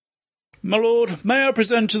My lord, may I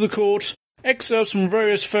present to the court excerpts from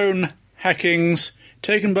various phone hackings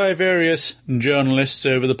taken by various journalists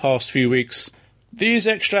over the past few weeks. These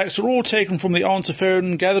extracts are all taken from the answer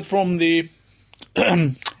phone gathered from the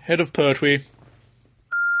head of Pertwee.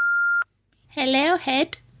 Hello,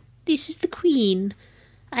 Head. This is the Queen.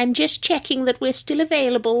 I'm just checking that we're still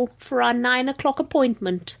available for our 9 o'clock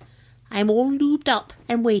appointment. I'm all lubed up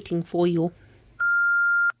and waiting for you.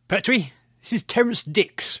 Pertwee, this is Terence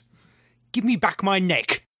Dix. Give me back my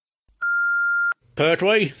neck.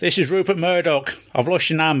 Pertwee, this is Rupert Murdoch. I've lost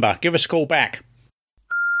your number. Give us a call back.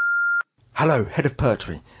 Hello, Head of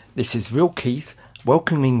Pertwee. This is Real Keith,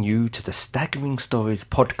 welcoming you to the Staggering Stories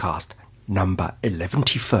podcast, number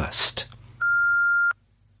 11st.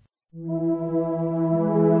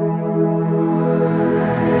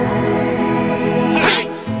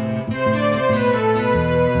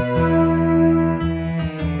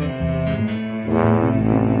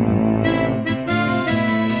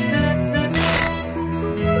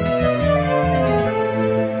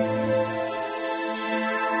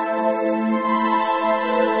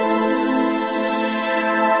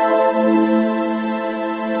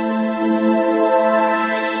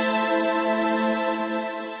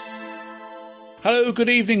 Hello, good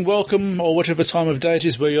evening, welcome, or whatever time of day it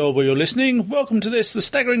is where you're listening. Welcome to this, the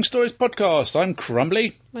Staggering Stories podcast. I'm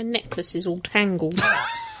Crumbly. My necklace is all tangled.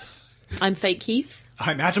 I'm Fake Heath.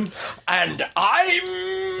 I'm Adam. And I'm...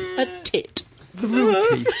 A tit. The Real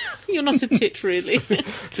Keith. You're not a tit, really.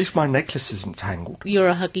 At least my necklace isn't tangled. You're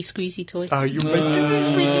a huggy squeezy toy. Oh, you make it a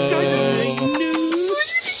squeezy toy.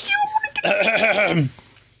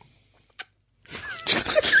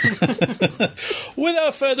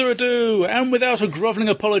 Without further ado, and without a grovelling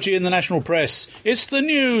apology in the national press, it's the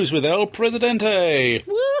news with El Presidente.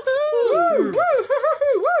 Woohoo!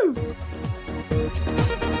 Woo!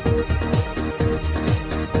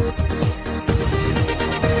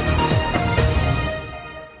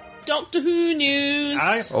 Doctor Who news.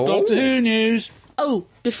 Aye. Oh. Doctor Who news. Oh,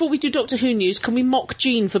 before we do Doctor Who news, can we mock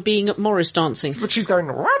Jean for being at Morris dancing? But she's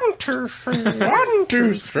going 1, 2, 3, 1,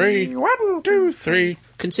 2, 3. 1, 2, 3.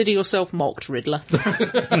 Consider yourself mocked, Riddler.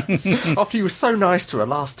 After you were so nice to her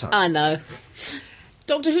last time. I know.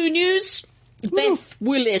 Doctor Who news. Beth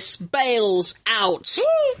Willis bails out.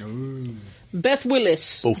 Beth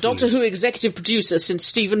Willis, Both Doctor Willis. Who executive producer since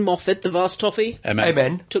Stephen Moffat, the vast toffee,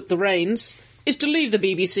 Amen. took the reins, is to leave the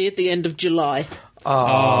BBC at the end of July.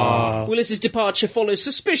 Willis's departure follows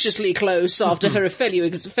suspiciously close after her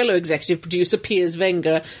fellow executive producer Piers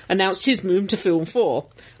Wenger announced his move to Film 4.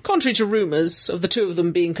 Contrary to rumours of the two of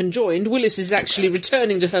them being conjoined, Willis is actually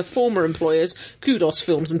returning to her former employers, Kudos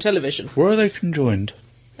Films and Television. Where are they conjoined?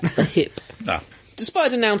 At the hip. Ah.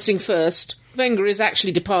 Despite announcing first, Wenger is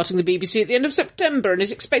actually departing the BBC at the end of September and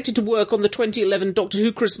is expected to work on the 2011 Doctor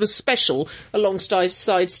Who Christmas special alongside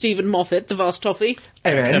Stephen Moffat, the vast toffee,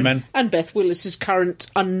 Amen. and Beth Willis's currently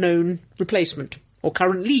unknown replacement.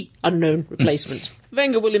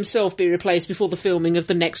 Wenger will himself be replaced before the filming of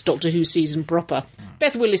the next Doctor Who season proper.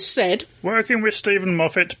 Beth Willis said, Working with Stephen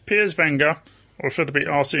Moffat, Piers Wenger, or should it be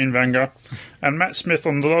Arsene Wenger, and Matt Smith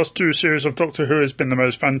on the last 2 series of Doctor Who has been the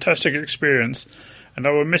most fantastic experience, and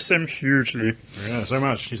I will miss them hugely. Yeah, so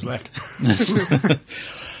much. He's left.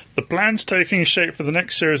 The plans taking shape for the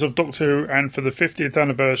next series of Doctor Who and for the 50th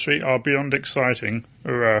anniversary are beyond exciting.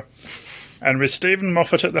 Hurrah. And with Stephen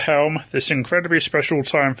Moffat at the helm, this incredibly special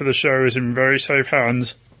time for the show is in very safe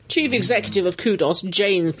hands. Chief Executive of Kudos,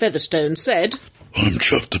 Jane Featherstone, said, I'm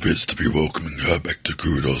chuffed to bits to be welcoming her back to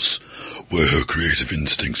Kudos, where her creative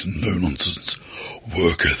instincts and no-nonsense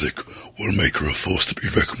work ethic will make her a force to be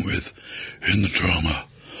reckoned with in the drama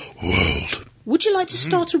world. would you like to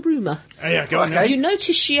start a rumour? Yeah, go on. You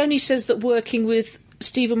notice she only says that working with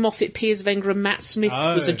Stephen Moffat, Piers Wenger and Matt Smith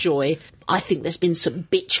was a joy. I think there's been some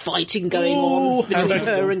bitch fighting going on between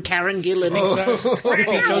her and Karen Gillan.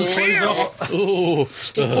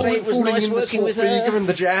 Didn't say it was nice working with her. Given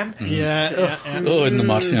the jam. Yeah. Oh, in the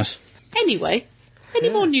mud, yes. Anyway, any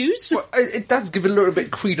more news? Well, it does give a little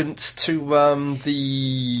bit credence to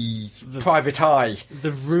the Private Eye.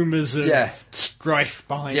 The rumours of strife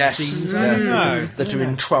behind the scenes. I don't know. That are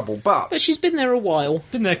in trouble, but But she's been there a while.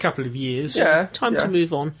 Been there a couple of years. Time to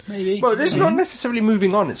move on. Maybe. Well, it's not necessarily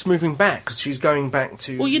moving on, it's moving back, because she's going back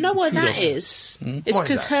to... Well, you know why that Kudos. is? It's Why is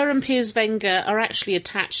because that? her and Piers Wenger are actually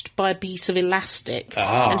attached by a piece of elastic.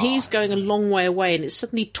 And he's going a long way away, and it's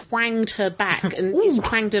suddenly twanged her back, and it's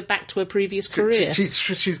twanged her back to her previous career.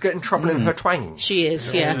 She's getting trouble in her twanging. She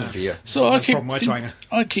is, yeah. Oh, dear. So I keep, problem with China.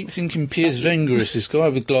 I keep thinking Piers Wenger is this guy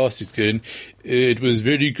with glasses going, it was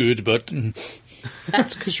very good, but...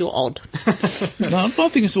 That's because you're odd. No, I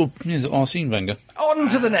think it's all Arsene Wenger. On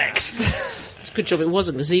to the next. It's a good job it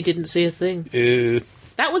wasn't, because he didn't see a thing.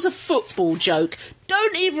 That was a football joke.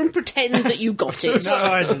 Don't even pretend that you got it. No,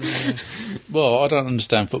 I didn't. Well, I don't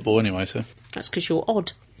understand football anyway, so... That's because you're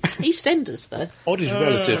odd. EastEnders, though. Odd is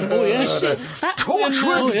relative. Oh, yes.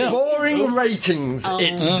 Torchwood boring ratings.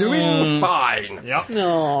 It's doing fine. Yep.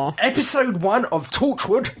 Aww. Episode 1 of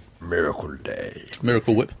Torchwood, Miracle Day,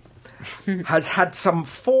 Miracle Whip. has had some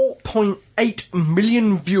 4.8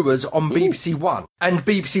 million viewers on BBC One and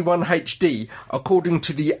BBC One HD, according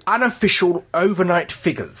to the unofficial overnight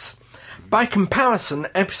figures. By comparison,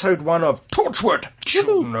 Episode 1 of Torchwood,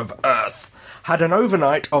 Children of Earth, had an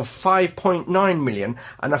overnight of 5.9 million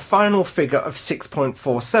and a final figure of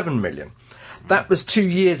 6.47 million. That was 2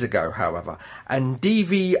 years ago, however, and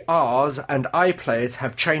DVRs and iPlayers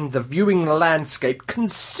have changed the viewing landscape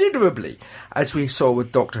considerably, as we saw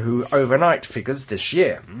with Doctor Who overnight figures this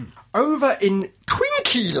year. Over in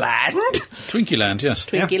Twinkieland... Twinkieland, yes.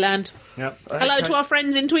 Twinkieland. Yep. Hello to our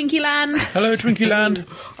friends in Twinkieland. Hello, Twinkieland.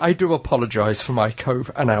 I do apologise for my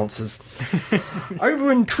announcers.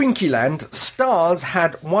 Over in Twinkieland, Stars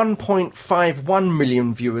had 1.51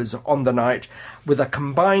 million viewers on the night, with a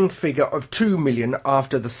combined figure of 2 million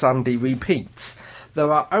after the Sunday repeats.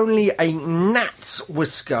 There are only a gnat's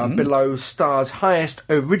whisker below Star's highest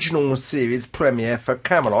original series premiere for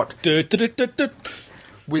Camelot.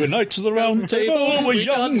 We're knights of the round table, we're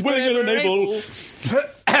young, willing and able.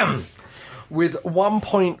 With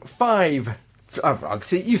 1.5...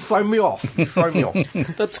 see, you've thrown me off.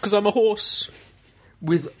 That's because I'm a horse.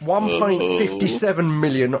 With 1.57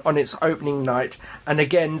 million on its opening night, and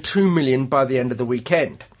again 2 million by the end of the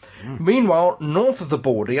weekend. Meanwhile, north of the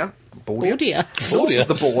border... North of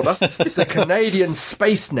the border, the Canadian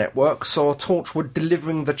Space Network saw Torchwood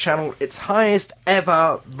delivering the channel its highest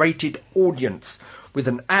ever rated audience, with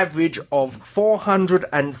an average of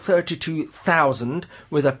 432,000,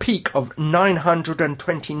 with a peak of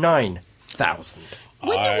 929,000.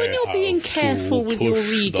 When you're being careful with your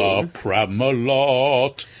reading, the pram a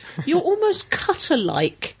lot. you're almost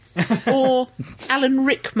Cutter-like, or Alan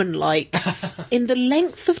Rickman-like, in the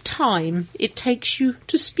length of time it takes you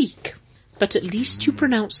to speak. But at least you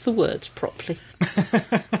pronounce the words properly.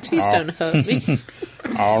 Please don't hurt me.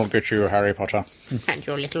 I'll get you, Harry Potter. And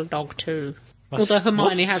your little dog too. Although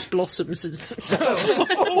Hermione has blossoms and stuff.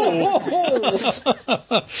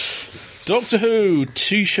 Doctor Who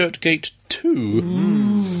T-shirt Gate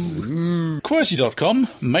 2. Quercy.com,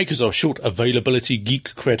 makers of short availability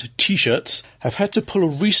Geek Cred T-shirts, have had to pull a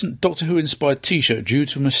recent Doctor Who inspired T-shirt due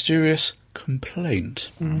to a mysterious complaint.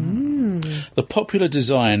 The popular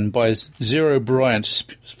design by Zero Bryant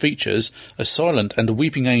features a silent and a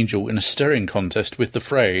weeping angel in a staring contest with the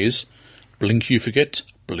phrase, "Blink you forget,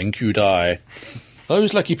 blink you die."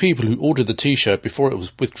 Those lucky people who ordered the T-shirt before it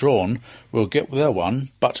was withdrawn will get their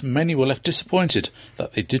one, but many were left disappointed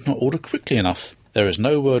that they did not order quickly enough. There is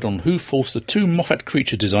no word on who forced the two Moffat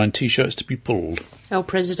creature design T-shirts to be pulled. El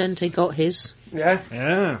Presidente got his. Yeah.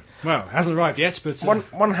 Yeah. Well, it hasn't arrived yet, but...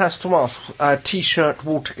 One has to ask, T-shirt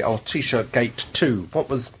Watergate, or T-shirt Gate 2. What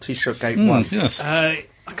was T-shirt Gate 1? Yes. I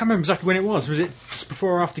can't remember exactly when it was. Was it just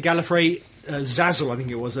before or after Gallifrey? Zazzle, I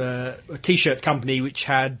think it was, a T-shirt company which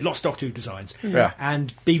had lots of Doctor Who designs. Yeah.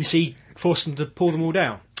 And BBC forced them to pull them all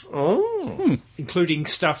down. Oh. Including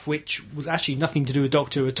stuff which was actually nothing to do with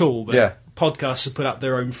Doctor Who at all, but podcasts have put up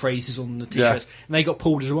their own phrases on the T-shirts, and they got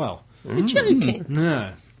pulled as well. You're joking.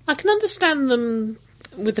 No. I can understand them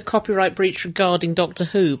with the copyright breach regarding Doctor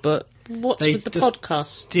Who, but what's with the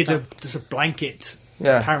podcast Did stuff? there's a blanket,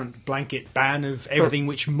 apparent blanket ban of everything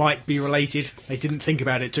which might be related. They didn't think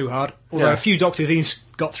about it too hard. Although a few Doctor Who things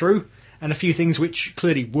got through, and a few things which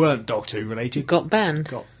clearly weren't Doctor Who related Got banned.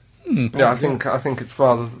 Yeah, I think it's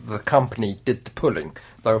rather the company did the pulling.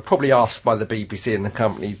 They were probably asked by the BBC, and the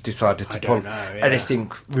company decided to pull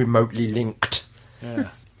anything remotely linked. Yeah.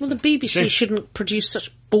 Well, the BBC shouldn't produce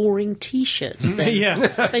such boring T-shirts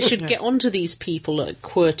then. They should get onto these people at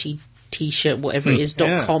QWERTY T-shirt, whatever it is,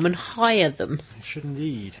 .com and hire them. They should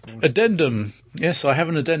indeed. Addendum. Yes, I have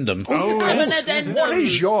an addendum. Have an addendum. What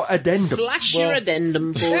is your addendum? Flash your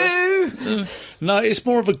addendum for us. No, it's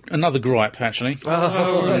more of another gripe, actually.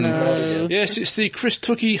 Oh, no. Yes, it's the Chris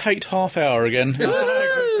Tookie hate half hour again. How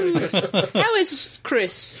is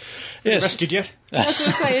Chris? Yes. Arrested yet? I was going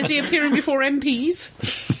to say, is he appearing before MPs?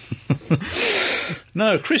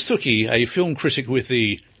 No, Chris Tookie, a film critic with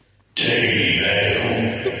the Tookie.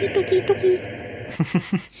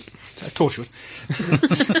 Torture.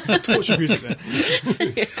 Torture music there.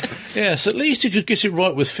 Yes, at least he could get it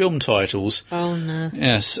right with film titles. Oh, no.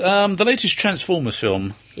 Yes, the latest Transformers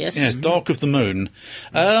film Yes. Yeah, Dark of the Moon.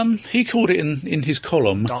 He called it in his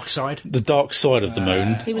column Dark Side. The Dark Side of the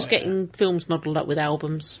Moon. He was getting films modelled up with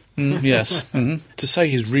albums. Yes. To say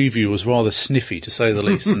his review was rather sniffy, to say the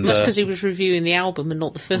least. And, That's because he was reviewing the album and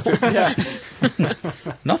not the film.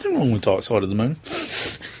 nothing wrong with Dark Side of the Moon.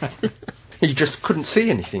 He just couldn't see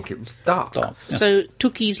anything. It was dark. Yeah. So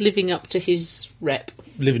Tookie's living up to his rep.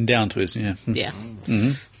 Living down to his, yeah. Yeah.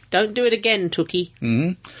 Don't do it again, Tookie.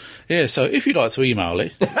 Yeah, so if you'd like to email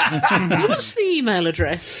it, What's the email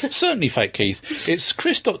address? certainly Fake Keith. It's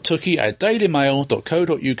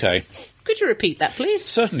chris.tookie@dailymail.co.uk. Could you repeat that, please?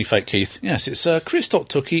 Certainly Fake Keith. Yes, it's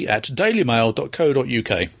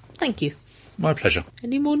chris.tookie@dailymail.co.uk. Thank you. My pleasure.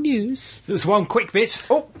 Any more news? There's one quick bit.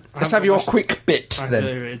 Oh, let's have your quick bit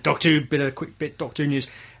then. Doctor Who, bit of quick bit, Doctor Who news.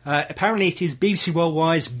 Apparently it is BBC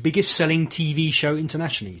Worldwide's biggest selling TV show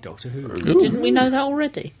internationally, Doctor Who. Didn't we know that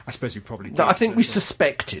already? I suppose we probably did. I think we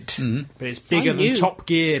suspected. But it's bigger I than knew. Top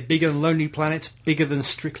Gear, bigger than Lonely Planet, bigger than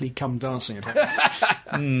Strictly Come Dancing.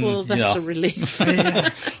 Well, that's yeah. a relief.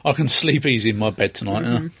 I can sleep easy in my bed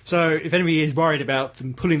tonight. So if anybody is worried about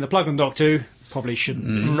them pulling the plug on Doctor Who, probably shouldn't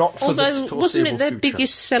be. Not for the Although, wasn't it their foreseeable future.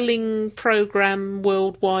 biggest selling programme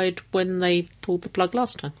worldwide when they pulled the plug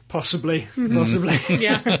last time? Possibly.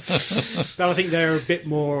 Yeah. But I think they're a bit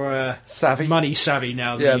more Savvy? money savvy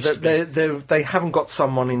now than Yeah, they used to be. they haven't got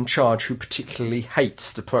someone in charge who particularly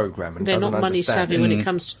hates the programme and They're doesn't not money understand savvy it. when it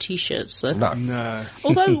comes to T-shirts, though. No. No.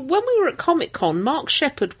 Although, when we were at Comic-Con, Mark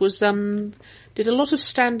Shepherd was did a lot of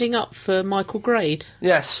standing up for Michael Grade.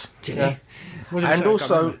 Yes. Did yeah. he? What did he say?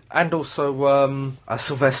 I can't remember.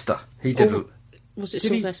 Sylvester. He did. Was it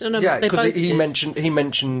Did he? Sylvester? No, Yeah, they because both he did.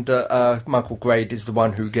 mentioned that Michael Grade is the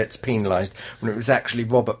one who gets penalised when it was actually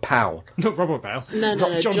Robert Powell. Not Robert Bell. No,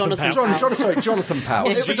 Jonathan Powell. Jonathan Powell.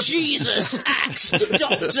 Yes, It was a Jesus axed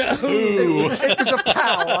Doctor Who. It was a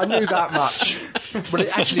Powell, I knew that much. But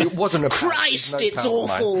it wasn't a Powell. Christ, There's no it's Powell,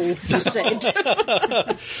 mate. awful, he said.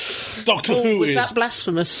 Doctor Oh, Who was is that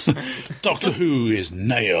blasphemous? Doctor Who is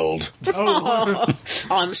nailed.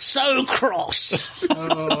 I'm so cross.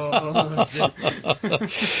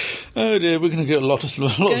 Oh dear, we're going to get a lot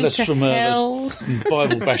Going less to from hell.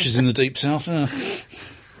 Bible bashes in the deep south.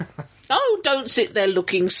 Oh, don't sit there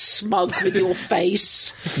looking smug with your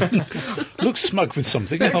face. Look smug with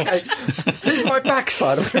something else. Okay. Here's my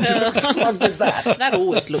backside. I'm going to look smug with that. That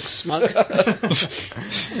always looks smug.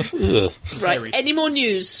 Ugh. Right, any more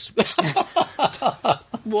news?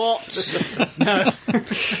 What?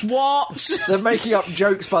 What? They're making up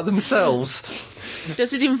jokes by themselves.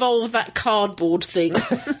 Does it involve that cardboard thing?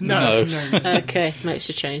 No. Okay, makes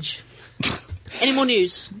a change. Any more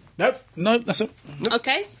news? Nope. No, that's it.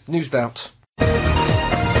 Okay. Newsed out.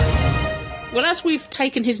 Well, as we've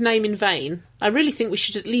taken his name in vain, I really think we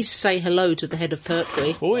should at least say hello to the head of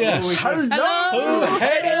Pertwee. Oh, yes. Hello,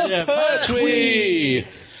 Head of Pertwee!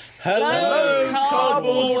 Hello,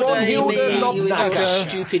 cardboard Cardboard Amy, Hilda with your Knobnacker.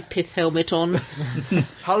 stupid pith helmet on.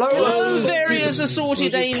 Hello, Various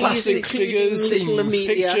assorted Amy's, Classic including figures, little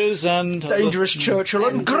Amelia. pictures, and Dangerous Churchill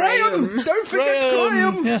and Graham. Graham. Don't forget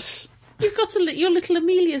Graham. Yes. You've got your little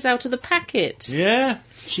Amelia's out of the packet. Yeah,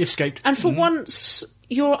 she escaped. And for once,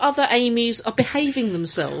 your other Amy's are behaving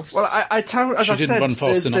themselves. Well, I tell, as She I didn't said, run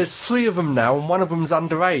fast enough. there's three of them now, and one of them's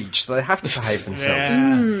underage, so they have to behave themselves.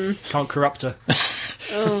 Yeah. Can't corrupt her.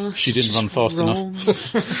 She didn't run fast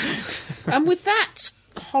enough. And with that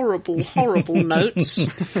horrible, horrible notes,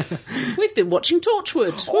 we've been watching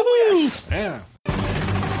Torchwood. Oh, yes. Yeah.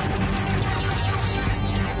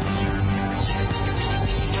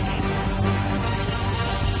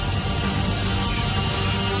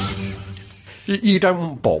 You don't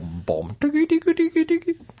want bomb. Diggy, diggy, diggy,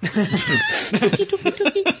 diggy.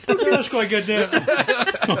 That's quite good, yeah.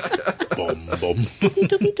 Bomb.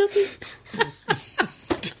 Doogie, doogie.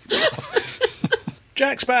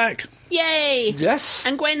 Jack's back. Yay! Yes.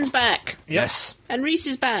 And Gwen's back. Yes. And Reese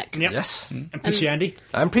is back. Yep. Yes. And Pissy Andy.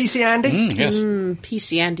 And PC Andy. Yes.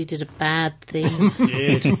 PC Andy did a bad thing.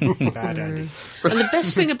 Did. Bad Andy. And the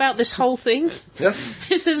best thing about this whole thing Yes.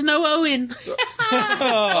 is there's no Owen. He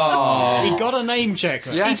got a name check.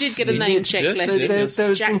 Yes. He did get a name did. check, Yes, bless he him. did.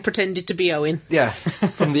 There's Jack been- pretended to be Owen, Yeah,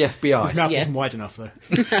 from the His FBI. mouth Yeah. wasn't wide enough, though.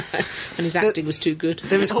 and his acting was too good.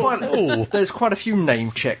 There's quite a few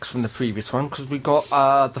name checks from the previous one because we got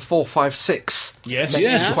the 456. Yes.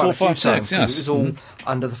 Yes, Quite a few 456, times, 'cause yes. It was all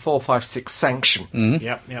under the 456 sanction.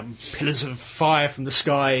 Yep. Pillars of fire from the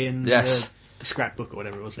sky in Yes. the scrapbook or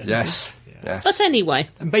whatever it was. Then. Yes. Yeah. Yes. But anyway,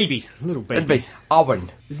 And Baby, little Baby. It'd be Owen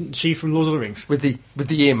Isn't she from Lord of the Rings? with the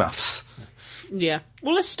earmuffs. yeah.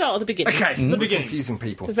 Well, let's start at the beginning. Okay, the beginning. Confusing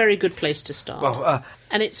people. A very good place to start. Well,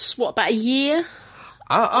 And it's, what, about a year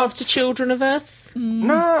after to Children of Earth?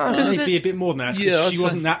 No. It'd be a bit more than that, because I'd she say-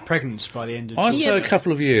 wasn't that pregnant by the end of I'd July. say a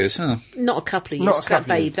couple of years, huh? Not a couple of years. Not a 'cause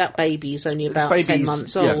couple of years. that baby is only about Babies, 10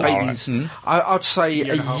 months old. Yeah, babies. I'd say and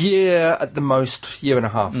a a half. year at the most, year and a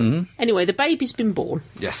half. Anyway, the baby's been born.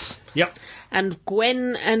 Yes. Yep. And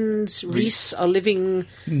Gwen and Reese are living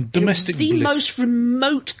Domestic the bliss. most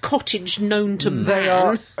remote cottage known to man. They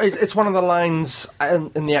are. It's one of the lines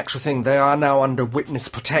in the actual thing. They are now under witness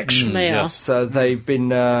protection. They are. So they've been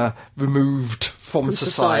removed from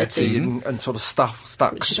society and sort of stuck.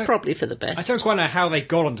 Which is probably for the I best. don't quite know how they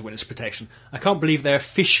got onto witness protection. I can't believe they're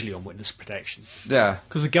officially on witness protection, Yeah.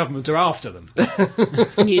 because the government are after them.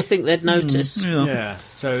 And you think they'd notice. Yeah.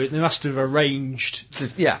 So they must have arranged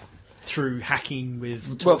Yeah. through hacking with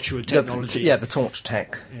Well, torture technology. the torch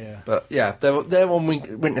tech. Yeah. But yeah, they're on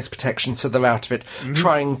witness protection, so they're out of it,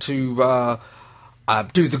 trying to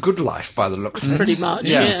do the good life by the looks of it. Pretty much,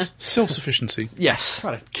 Yes. yeah. Self-sufficiency. Yes.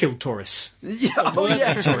 Trying to kill tourists. Yeah. Were they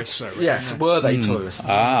yeah. tourists, sorry. Yes. Were they tourists?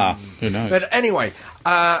 Who knows? But anyway,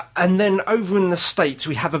 and then over in the States,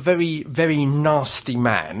 we have a very, very nasty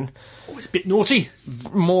man, It's a bit naughty.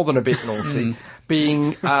 more than a bit naughty,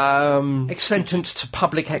 being sentenced to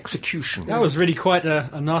public execution. That was really quite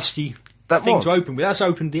a nasty That thing was. to open with. That's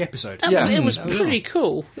opened the episode. That Yeah. it was pretty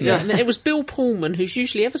cool. Yeah. And it was Bill Pullman, who's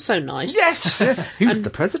usually ever so nice. Yes! He was the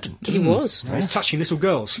president. He was. He's touching little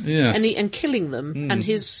girls. Yes. And killing them. And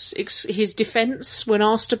his defence, when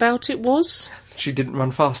asked about it, was... She didn't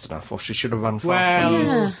run fast enough, or she should have run faster. Well,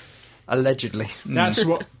 Yeah. Allegedly. that's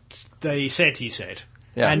what they said he said.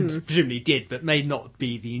 Yeah. And presumably did, but may not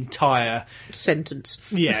be the entire... Sentence.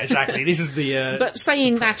 Yeah, exactly. This is the... But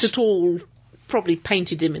saying that at all probably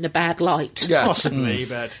painted him in a bad light. Yeah. Possibly,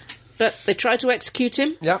 but... But they tried to execute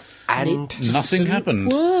him. Yep. And Nothing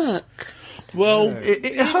happened. Work. Well,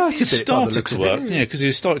 it hurt a bit by it the started looks to of it. work, because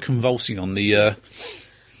he started convulsing on the...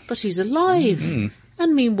 But he's alive.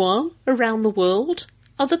 And meanwhile, around the world,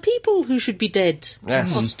 other people who should be dead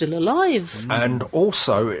Yes. are still alive. And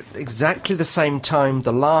also, at exactly the same time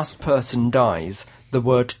the last person dies, the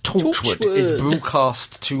word Torchwood is Torchwood.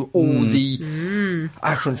 broadcast to all the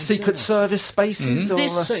actual Secret Service spaces. Or,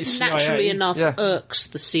 This, CIA. naturally enough, Yeah. irks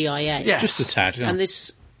the CIA. Yes. Just a tad, yeah. And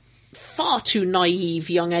this far too naive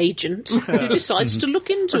young agent who decides to look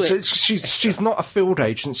into So it. she's not a field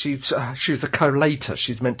agent. She's a collator.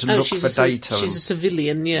 She's meant to Oh, look she's for a, data. She's a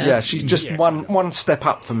civilian, yeah. yeah, she's just one step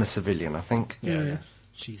up from a civilian, I think. Yeah.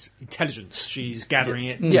 She's intelligence. She's gathering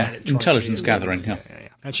it. Yeah. and trying Intelligence to- gathering, yeah.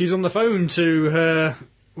 And she's on the phone to her...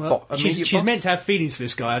 Well, immediate she's boss? meant to have feelings for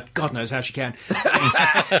this guy. God knows how she can.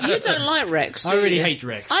 You don't like Rex, do I really you? hate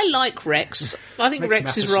Rex. I like Rex. I think Rex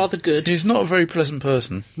Rex is Matheson. rather good. He's not a very pleasant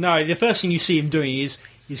person. No, the first thing you see him doing is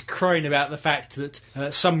crying about the fact that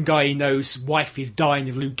some guy he know's wife is dying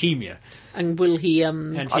of leukemia. And will he...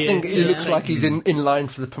 And I think it looks like he's in line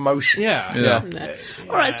for the promotion. Yeah. Yeah. No.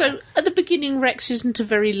 All right, so at the beginning, Rex isn't a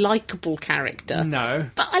very likeable character. No.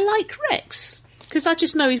 But I like Rex, because I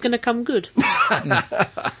just know he's going to come good.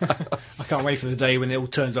 I can't wait for the day when it all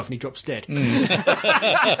turns off and he drops dead.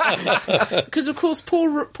 Because, of course,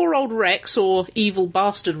 poor old Rex, or evil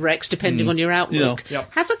bastard Rex, depending on your outlook, Yeah.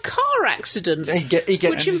 Yep. has a car accident, He gets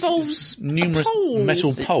which involves Numerous a pole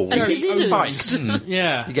metal poles. and Yeah, his spikes. innards.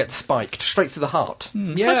 Yeah. He gets spiked straight through the heart.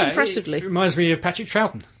 Yeah, Quite impressively. It reminds me of Patrick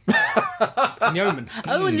Troughton. In The Omen.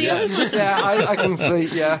 Oh, and the other Yeah, I can see.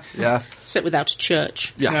 Yeah. set without a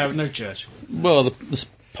church. Yeah. No, no church. Well, the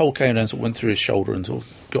pole came down and sort of went through his shoulder and sort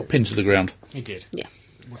of got pinned to the ground. He did. Yeah.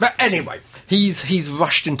 But anyway, he's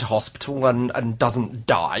rushed into hospital and doesn't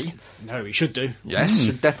die. No, he should do. Yes,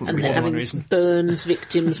 should definitely. And they're one having reason. burns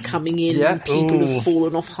victims coming in, Yeah. people Ooh. have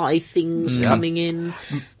fallen off high things coming in.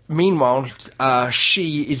 Meanwhile,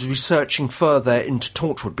 she is researching further into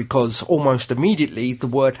Torchwood because almost immediately the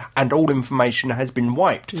word and all information has been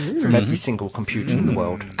wiped from every single computer in the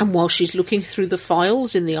world. And while she's looking through the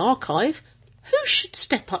files in the archive, who should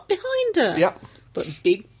step up behind her? Yep. But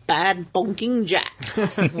big, bad, bonking Jack.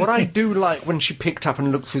 What I do like when she picked up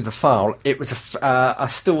and looked through the file, it was a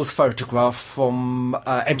stills photograph from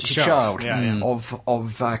Empty Child Yeah, yeah.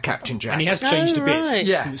 of Captain Jack. And he has changed a bit right.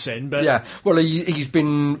 yeah. since then, but Yeah, well, he's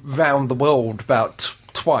been round the world about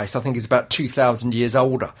twice. I think he's about 2,000 years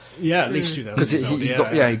older. yeah, at least 2,000 Because years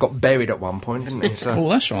old, he got buried at one point, didn't he? So, Oh,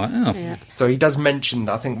 that's right, yeah. Yeah. so he does mention,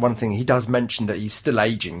 I think one thing, he does mention that he's still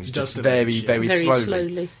aging. He's does just still very, age, yeah. very, Very slowly.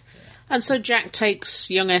 slowly. And so Jack takes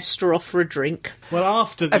young Esther off for a drink. Well,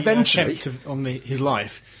 after the Eventually. attempt on his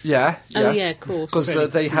life, Yeah, yeah. Oh, yeah, of course. Because Fairly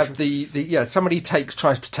they have somebody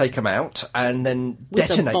tries to take him out and then With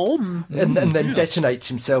a detonates. bomb. And then detonates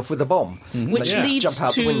himself with a bomb. Which They leads jump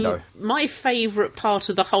out to the window. my favourite part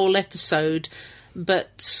of the whole episode,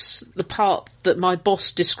 but the part that my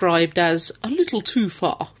boss described as a little too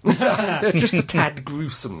far. Just a tad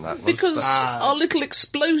gruesome, that was. Because our little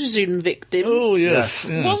explosion victim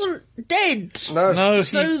wasn't dead. No.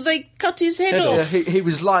 So they cut his head Yeah, off. he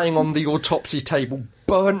was lying on the autopsy table,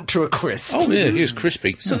 burnt to a crisp. Oh, yeah, he was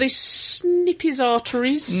crispy. So they snip his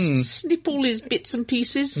arteries, snip all his bits and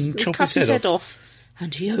pieces, and chop cut his his head head off.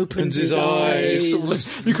 And he opens his eyes.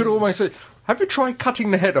 You could almost say, have you tried cutting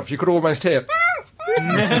the head off? You could almost hear...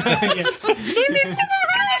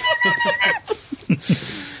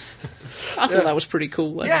 I thought that was pretty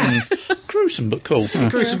cool, though. Yeah. Gruesome, but cool.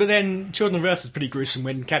 Gruesome, but then Children of Earth was pretty gruesome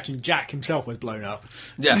when Captain Jack himself was blown up.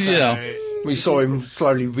 Yes. Yeah. We saw him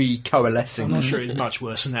slowly recoalescing. I'm not sure it's much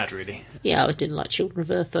worse than that, really. Yeah, I didn't like Children of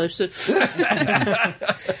Earth, though. So.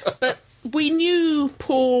 But we knew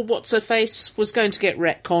poor What's-Her-Face was going to get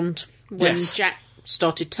retconned when Jack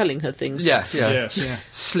started telling her things. Yeah. Yeah.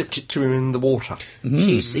 Slipped it to him in the water.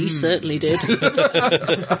 He certainly did.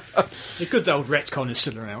 The good old retcon is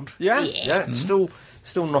still around. Yeah.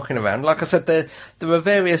 Still knocking around. Like I said, there were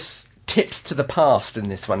various tips to the past in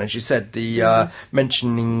this one, as you said, the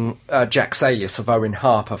mentioning Jack's alias of Owen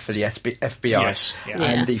Harper for the FBI Yes, yeah.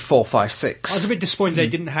 and the 456. I was a bit disappointed they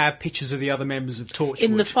didn't have pictures of the other members of Torchwood.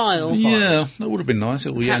 In the file. Yeah, that would have been nice.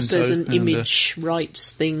 Perhaps there's an image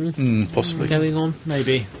rights thing possibly going on.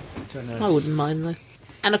 Maybe. Don't know. I wouldn't mind, though.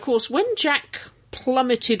 And, of course, when Jack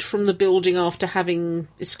plummeted from the building after having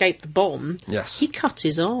escaped the bomb, Yes. he cut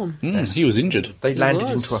his arm. He was injured. They landed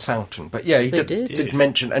was. into a fountain. But yeah, he They did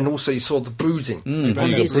mention, and also you saw the bruising. He got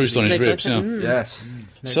bruised on his ribs, yeah. Yes.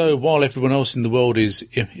 So while everyone else in the world is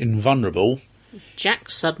invulnerable, Jack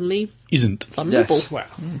suddenly isn't. vulnerable. Yes. Well,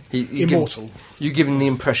 He immortal. You give him the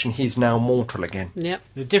impression he's now mortal again. Yep.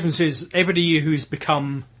 The difference is everybody who's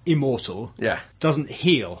become immortal Yeah. doesn't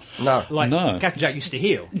heal. No. Like No. Captain Jack used to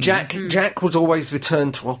heal. Jack was always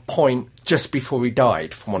returned to a point just before he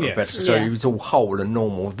died, from one of the Yes. best. So Yeah. he was all whole and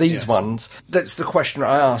normal. These Yes. ones, that's the question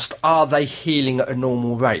I asked, are they healing at a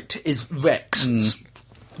normal rate? Is Rex...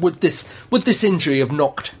 Would this injury have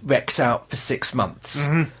knocked Rex out for 6 months?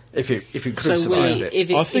 If he could have So will he, survived it?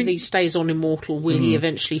 if he stays on immortal, will he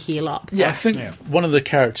eventually heal up? Yeah. I think one of the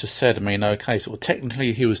characters said, okay, so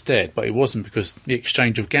technically he was dead, but it wasn't because the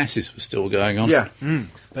exchange of gases was still going on. Yeah.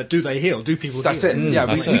 But do they heal? Do people That's heal? it. Yeah,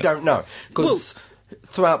 that's we it. don't know. Because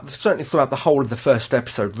certainly throughout the whole of the first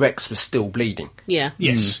episode, Rex was still bleeding. Yeah.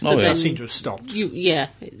 Yes. Oh, But yeah. they seem to have stopped.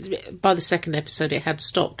 By the second episode, it had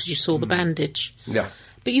stopped because you saw the bandage. Yeah.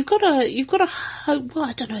 But you've got to hope. Well,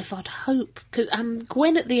 I don't know if I'd hope because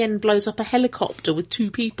Gwen at the end blows up a helicopter with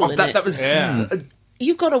 2 people in it. That was...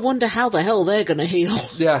 You've got to wonder how the hell they're going to heal.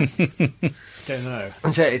 Yeah. Don't know.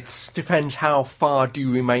 And so it depends how far do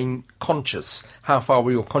you remain conscious, how far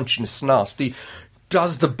will your consciousness last.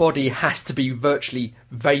 Does the body has to be virtually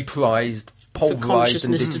vaporised, pulverised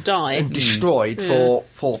consciousness to die. and destroyed for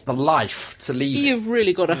the life to leave? You've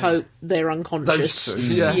really got to hope they're unconscious. Those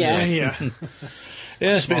two, yeah. Yeah.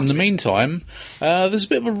 Yes, but in the meantime, there's a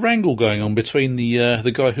bit of a wrangle going on between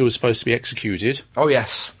the guy who was supposed to be executed, Oh,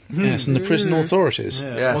 yes. yes, and the prison authorities.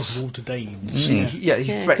 Yes. Oswald to Danes. He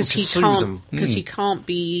threatened to sue them. Because he can't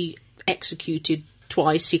be executed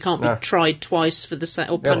twice. He can't be tried twice for the same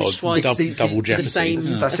or punished Well, twice double for jeopardy. the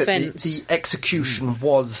same That's it. offence. The execution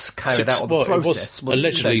was carried out, or the Well, it process was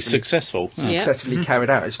allegedly successful. successful. Yeah. Successfully carried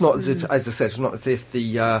out. It's not as if, as I said, it's not as if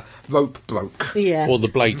the rope broke. Yeah. Or the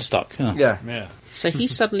blade stuck. Yeah. Yeah. So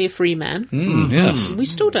he's suddenly a free man. Yes. We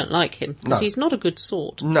still don't like him because No. he's not a good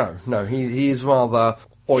sort. No, he is rather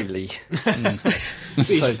oily, to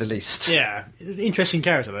say the least. Yeah. Interesting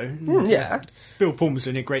character, though. Yeah. Bill Pullman's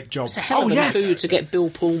doing a great job. It's a hell of a yes. coup to get Bill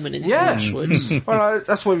Pullman into Yeah. Torchwood. Well,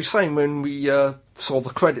 that's what we were saying when we saw the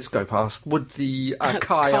credits go past. Would the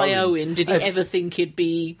Kai Owen, did he ever think he'd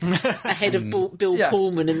be ahead of Bill Yeah.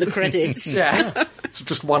 Pullman in the credits? Yeah, it's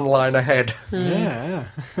just one line ahead. Yeah.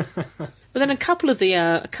 But then a couple of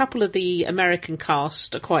the American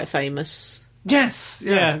cast are quite famous. Yes,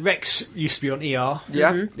 Yeah. Rex used to be on ER.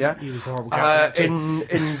 yeah, yeah. He was a horrible character.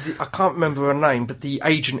 I can't remember her name, but the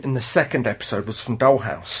agent in the second episode was from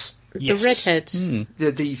Dollhouse. Yes. The redhead.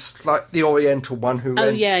 The Oriental one who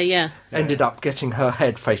Yeah. ended up getting her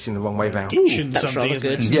head facing the wrong way round. Diction That's something, rather isn't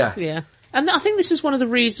good. it? Yeah. Yeah. And I think this is one of the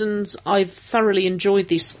reasons I've thoroughly enjoyed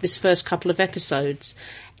this first couple of episodes,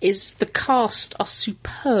 is the cast are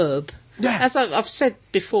superb. Yeah. As I've said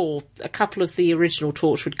before, a couple of the original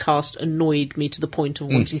Torchwood cast annoyed me to the point of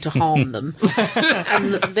wanting to harm them.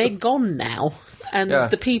 And they're gone now. And Yeah.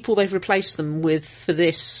 the people they've replaced them with for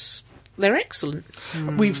this, they're excellent.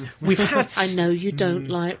 We've had. I know you don't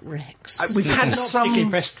like Rex. We've had I'm not particularly some.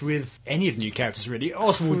 impressed with any of the new characters, really.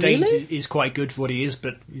 Oswald Really? Danes is quite good for what he is,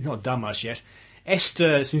 but he's not done much yet.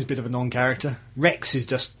 Esther seems a bit of a non-character. Rex is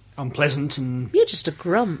just unpleasant and... You're just a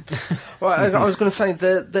grump. Well, I was going to say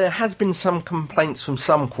there has been some complaints from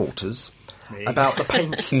some quarters about the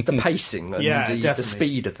pacing and the definitely.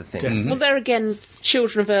 speed of the thing. Definitely. Well, there again,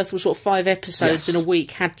 Children of Earth was 5 episodes Yes. in a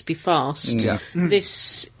week, had to be fast. Yeah.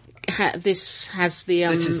 This has the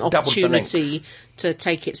This is double the opportunity to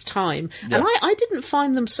take its time, Yeah. and I didn't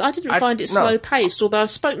find them. I didn't find it no. slow paced. Although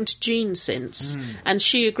I've spoken to Jean since, and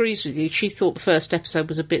she agrees with you. She thought the first episode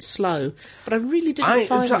was a bit slow, but I really didn't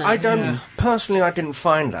find that. I don't personally. I didn't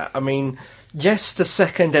find that. I mean, yes, the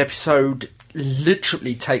second episode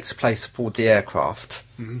literally takes place aboard the aircraft,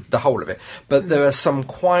 the whole of it. But there are some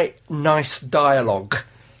quite nice dialogue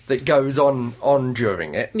that goes on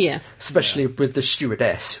during it. Yeah. Especially with the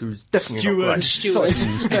stewardess, who's definitely not gay. Steward.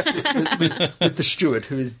 Sorry, with the steward,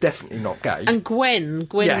 who is definitely not gay. And Gwen's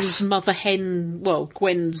Yes. mother hen,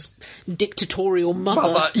 Gwen's dictatorial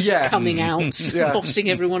mother yeah. coming out, Yeah. bossing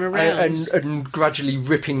everyone around. and gradually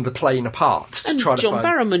ripping the plane apart to And try to John find...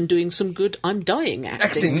 Barrowman doing some good I'm dying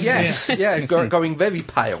acting. Yes, going very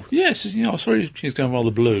pale. Yes, sorry, she's going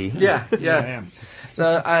rather blue. Yeah. Yeah.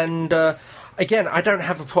 Again, I don't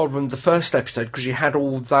have a problem with the first episode because you had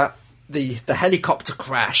all that the helicopter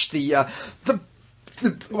crash,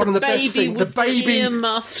 one of the baby best scenes, the with baby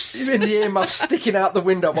earmuffs. in the earmuffs sticking out the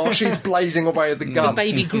window while she's blazing away at the gun. The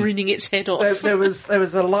baby grinning its head off. There was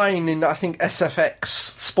a line in, I think, SFX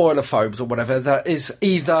spoiler phobes or whatever, that is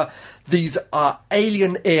either these are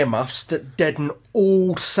alien earmuffs that deaden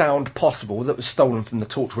all sound possible that was stolen from the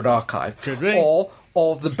Torchwood archive, Could be.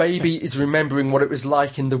 or the baby is remembering what it was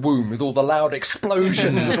like in the womb with all the loud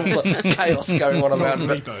explosions and all the chaos going on around.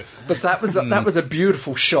 Probably both. But that was a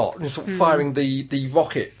beautiful shot, and sort of firing the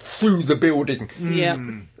rocket through the building Yeah.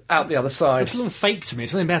 out the other side. It's a little fake to me.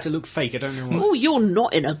 Something about it looked fake. I don't know what. Oh, you're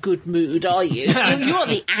not in a good mood, are you? You're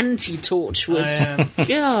the anti-Torchwood.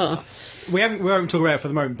 Yeah. We won't talk about it for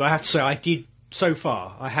the moment, but I have to say, so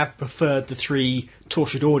far, I have preferred the 3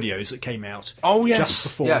 Torchwood audios that came out just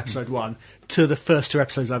before episode 1 to the first 2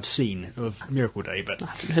 episodes I've seen of Miracle Day. But I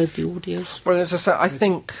haven't heard the audios. Well, as I say, I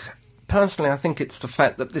think it's the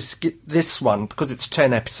fact that this one, because it's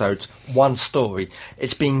 10 episodes, one story,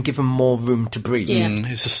 it's being given more room to breathe. Yeah.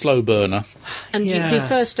 It's a slow burner. And the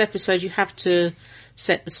first episode, you have to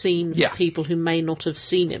set the scene for Yeah. people who may not have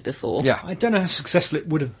seen it before. Yeah. I don't know how successful it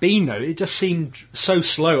would have been, though. It just seemed so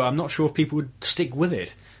slow. I'm not sure if people would stick with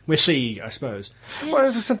it. We'll see, I suppose. Well,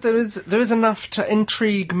 as I said, there is enough to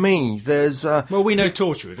intrigue me. There's Well, we know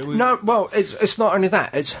Torchwood. no. Well, it's not only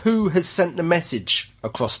that. It's who has sent the message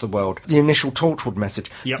across the world. The initial Torchwood message.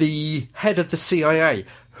 Yep. The head of the CIA.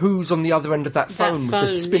 Who's on the other end of that phone with the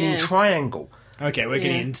spinning triangle? Okay, we're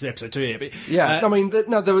getting into episode 2 here. But, Yeah, I mean,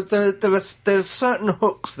 there's certain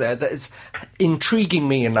hooks there that is intriguing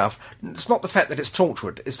me enough. It's not the fact that it's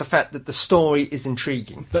Torchwood; it's the fact that the story is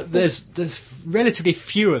intriguing. But there's relatively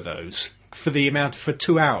few of those for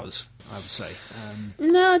 2 hours, I would say.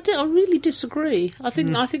 No, I really disagree. I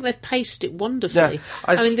think they've paced it wonderfully.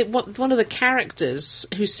 Yeah, one of the characters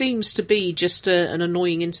who seems to be just an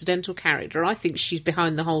annoying incidental character. I think she's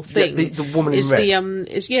behind the whole thing. The woman is in red.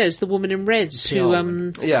 Is the woman in red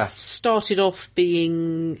who started off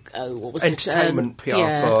being what was entertainment it? PR for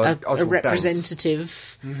a Oswald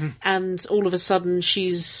representative, and all of a sudden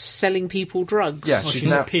she's selling people drugs. Yeah, She's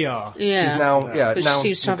now a PR. Yeah. She's now But now she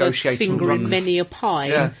seems to have a negotiating finger in drugs. many a pie.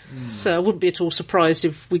 Yeah. So I wouldn't be at all surprised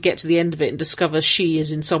if we get to the end of it and discover she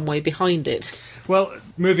is in some way behind it. Well,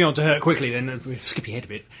 moving on to her quickly, then we'll skip ahead a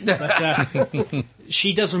bit. But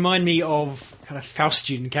she does remind me of kind of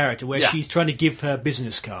Faustian character, where she's trying to give her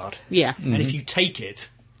business card, Yeah. and if you take it,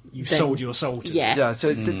 you've Then- sold your soul to Yeah. them. Yeah,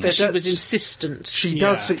 so She was insistent. She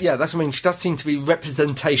does. Yeah, that's. I mean, she does seem to be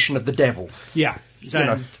representation of the devil. Yeah, and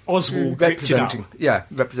know, Oswald picked it up,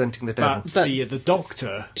 representing the devil. but But- the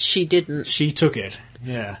doctor, She didn't. she took it.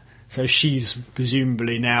 Yeah. So she's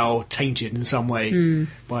presumably now tainted in some way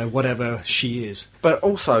by whatever she is. But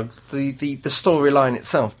also, the storyline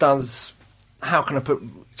itself does, how can I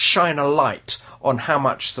shine a light on how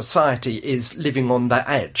much society is living on that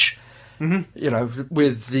edge. Mm-hmm. You know,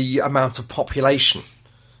 with the amount of population.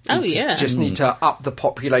 Oh, You yeah. just need to up the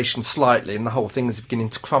population slightly and the whole thing is beginning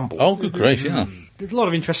to crumble. Oh, good grief, yeah. there's a lot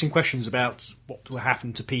of interesting questions about what will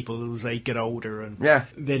happen to people as they get older, and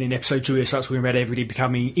then in episode 2 it starts talking about everybody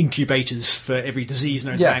becoming incubators for every disease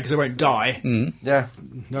known to man, because they won't die. They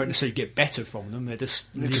don't necessarily get better from them, they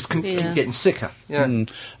just keep getting sicker. I mean,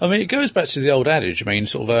 it goes back to the old adage. I mean,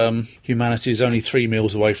 sort of humanity is only 3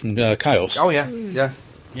 meals away from chaos.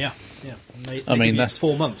 Yeah. I mean, that's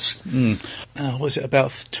 4 months. Was it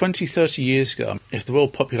about 20, 30 years ago? If the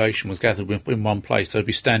world population was gathered in one place, they'd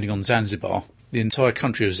be standing on Zanzibar. The entire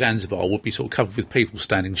country of Zanzibar would be sort of covered with people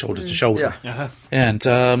standing shoulder to shoulder. And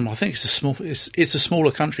I think it's a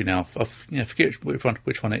smaller country now. I forget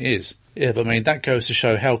which one it is. Yeah, but I mean, that goes to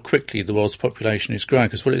show how quickly the world's population is growing,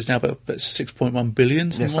 because what it is now, about 6.1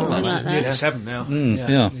 billion? Something like that. Yeah, 7 now.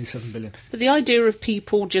 7 billion. But the idea of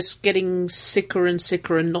people just getting sicker and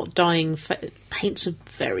sicker and not dying paints a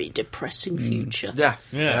very depressing future.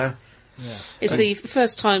 It's the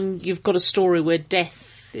first time you've got a story where death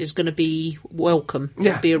is going to be welcome,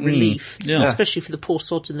 be a relief, especially for the poor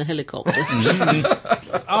sods in the helicopter.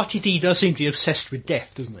 RTD does seem to be obsessed with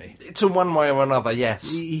death, doesn't he? It's in one way or another,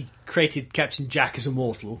 yes. He created Captain Jack as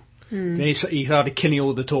immortal. Then he started killing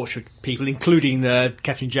all the tortured people, including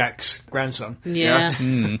Captain Jack's grandson.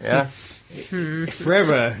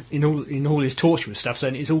 Forever in all his torturous stuff, so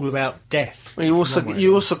it's all about death. Well,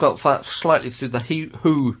 you also got that slightly through the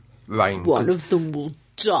Who reign. One of them will die.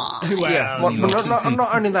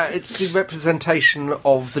 Not only that, it's the representation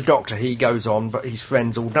of the Doctor. He goes on, but his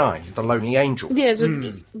friends all die. He's the lonely angel. Yeah, there's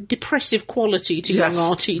a depressive quality to young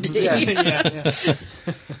RTD.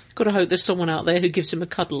 Got to hope there's someone out there who gives him a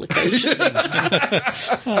cuddle occasionally.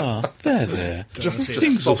 There.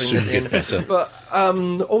 Things will soon get better. But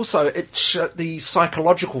also, it's the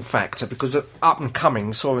psychological factor, because up and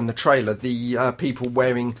coming, saw in the trailer, the people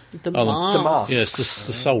wearing the masks. Yes,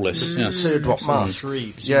 the soulless. Teardrop masks.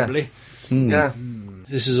 Presumably.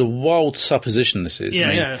 This is a wild supposition, this is.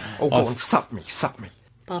 Oh, go on, sup me.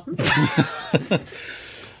 Pardon?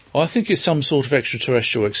 I think it's some sort of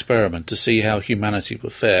extraterrestrial experiment to see how humanity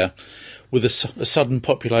would fare with a sudden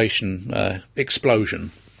population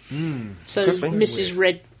explosion. So Mrs.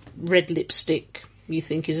 Red Lipstick, you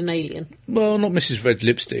think, is an alien? Well, not Mrs. Red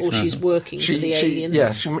Lipstick. Or she's working for the aliens?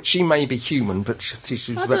 Yeah, she may be human, but she's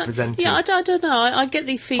representing... I don't know. I get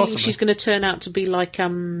the feeling she's going to turn out to be like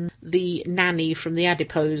the nanny from the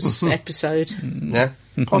Adipose episode.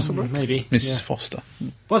 Possibly. Maybe. Mrs. Foster.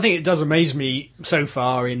 One thing that does amaze me so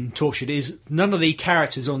far in Tortured is none of the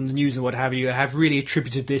characters on the news and what have you have really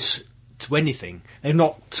attributed this to anything. They've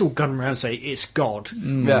not sort of gone around and say it's God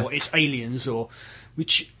or it's aliens, or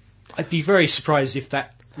which I'd be very surprised if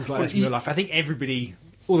that was like that in real life. I think everybody,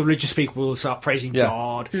 all the religious people will start praising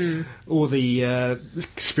God. All the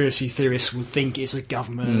conspiracy theorists will think it's a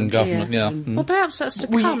government. Well, perhaps that's to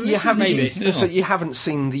come. You haven't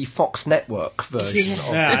seen the Fox Network version of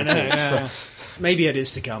it. I know. Maybe it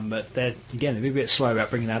is to come, but they're a bit slow about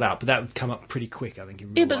bringing that up. But that would come up pretty quick, I think.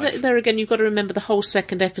 In real life. There again, you've got to remember the whole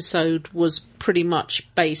second episode was pretty much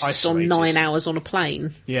based Isolated. on 9 hours on a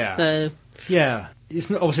plane. It's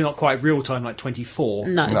obviously not quite real time like 24.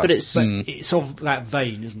 No. But it's of that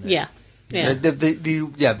vein, isn't it? Yeah.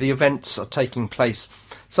 The events are taking place,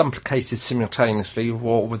 some cases simultaneously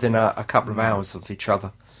or within a couple of hours of each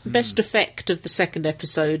other. Best effect of the second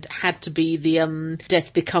episode had to be the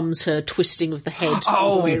Death Becomes Her twisting of the head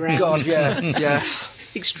all the way around. Oh, God, yes.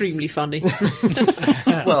 Extremely funny.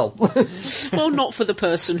 well, not for the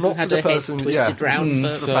person who had her head twisted round.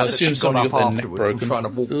 So I assume somebody got their neck broken and trying to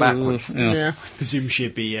walk backwards. I presume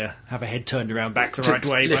she'd be have her head turned around back the right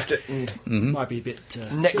way. Lift it and might be a bit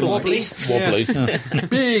neck wobbly.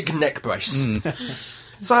 Big neck brace.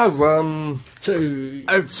 So,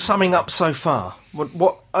 summing up so far,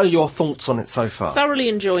 what are your thoughts on it so far? Thoroughly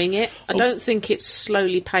enjoying it. I don't think it's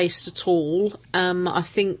slowly paced at all. I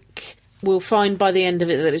think we'll find by the end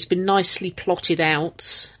of it that it's been nicely plotted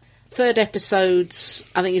out. Third episodes,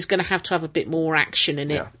 I think, is going to have a bit more action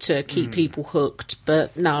in it to keep people hooked.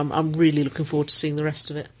 But no, I'm really looking forward to seeing the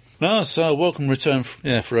rest of it. So welcome return for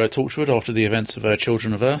Torchwood after the events of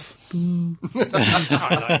Children of Earth.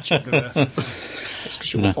 I like Children of Earth. That's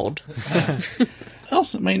because you're odd.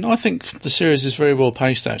 I think the series is very well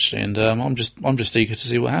paced actually, and I'm just eager to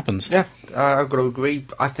see what happens. Yeah, I've got to agree.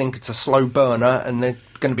 I think it's a slow burner, and they're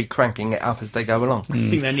going to be cranking it up as they go along. I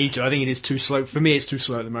think they need to. I think it is too slow. For me, it's too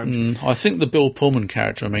slow at the moment. I think the Bill Pullman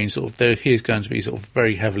character, he's going to be sort of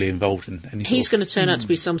very heavily involved in any. He's going to turn out to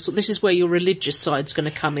be some sort. This is where your religious side's going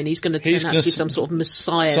to come in. He's going to turn out to be some sort of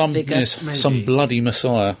messiah figure. Yes, some bloody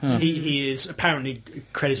messiah. Yeah. He is apparently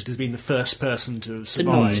credited as being the first person to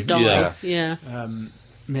survive. To not die. Yeah.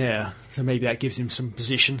 So maybe that gives him some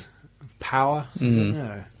position of power. I don't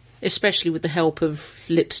know. especially with the help of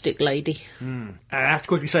Lipstick Lady. And I have to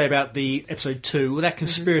quickly say about the episode 2, all that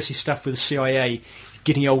conspiracy stuff with the CIA is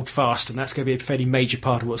getting old fast, and that's going to be a fairly major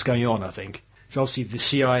part of what's going on, I think. So obviously the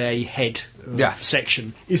CIA head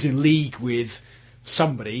section is in league with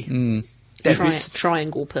somebody.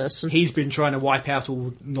 Triangle person. He's been trying to wipe out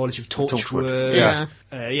all knowledge of Torchwood.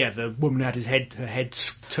 The woman had her head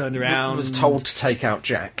turned around. Was told to take out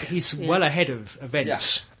Jack. He's well ahead of events.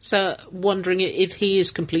 Yeah. So, wondering if he is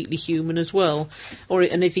completely human as well,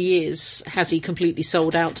 and if he is, has he completely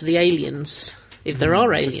sold out to the aliens? If there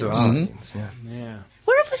are aliens. Yeah.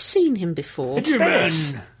 Where have I seen him before?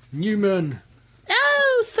 Newman.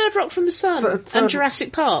 Oh, Third Rock from the Sun and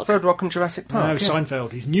Jurassic Park. Third Rock and Jurassic Park. No,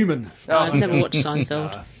 Seinfeld. He's Newman. I've never watched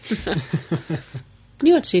Seinfeld.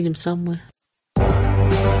 Knew I'd seen him somewhere.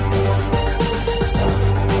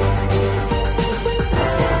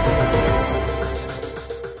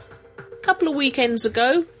 A couple of weekends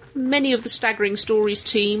ago, many of the Staggering Stories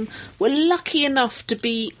team were lucky enough to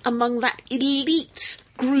be among that elite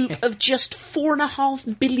group of just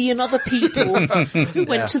 4.5 billion other people who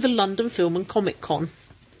went to the London Film and Comic Con.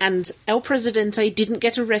 And El Presidente didn't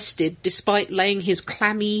get arrested despite laying his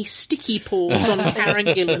clammy, sticky paws on Karen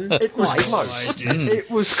Gillan It was twice. close. It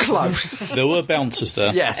was close. There were bouncers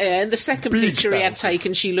there. Yes. In the second Big picture he had bouncers.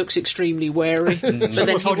 taken, she looks extremely wary. But then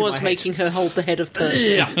he holding was my head. making her hold the head of Kurt.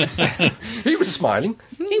 He was smiling.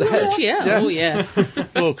 He was, yeah. Oh, yeah.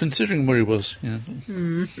 Well, considering where he was, yeah.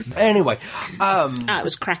 Anyway, It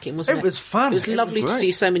was cracking, wasn't it? it was fun. It was lovely to great.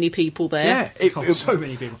 see so many people there. Yeah, So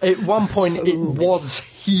many people. At one point, it was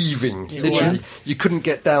heaving. Literally, you couldn't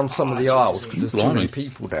get down some of the aisles because there's too many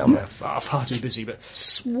people down there. Far too busy, but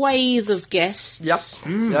Swathe of guests. Yep.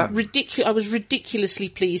 I was ridiculously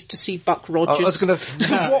pleased to see Buck Rogers. I was going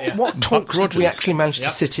to. What talks did we Rogers. actually manage to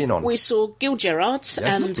sit in on? We saw Gil Gerard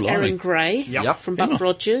and Blimey. Erin Gray from Buck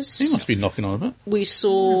Rogers. He must be knocking on a bit. We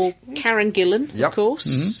saw Karen Gillan, Yep. of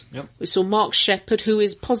course. Yep. We saw Mark Shepherd, who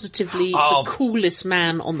is positively the coolest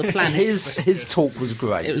man on the planet. His talk was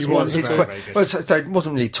great. It was His wonderful. que- well, so it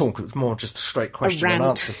wasn't really talk, it was more just a straight question and rant.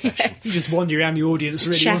 answer session. you just wander around the audience,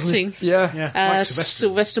 really, wasn't Chatting. Yeah. like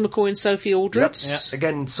Sylvester McCoy and Sophie Aldred.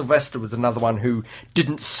 Again, Sylvester was another one who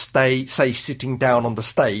didn't say sitting down on the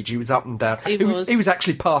stage. He was up and down. He was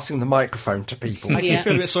actually passing the microphone to people. I do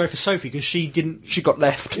feel a bit sorry for Sophie because she didn't. She got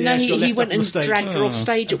left. No, she got he left went up on and the stage. dragged her off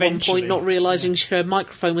stage at one Eventually. point, not realising her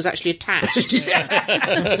microphone was actually attached.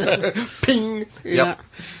 Ping. Yeah.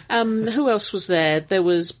 Who else was there? There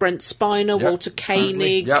was Brent Spiner, Yep. Walter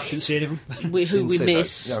Koenig, Yep. Didn't see any of them. who we see those.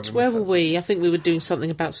 missed. Yeah, we missed Where were those. we? I think we were doing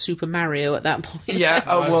something about Super Mario at that point. Yeah.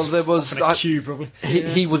 Well, there was. A queue, probably.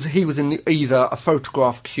 He was in either a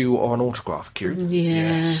photograph queue or an autograph queue.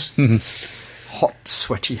 Yeah. Hot,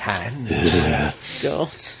 sweaty hands.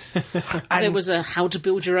 God. There was a how to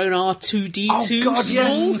build your own R2D2 Oh God!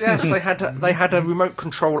 stall. Yes. They had a remote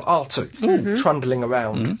control R2 trundling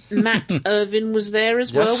around. Matt Irvin was there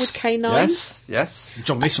as well with K9. Yes.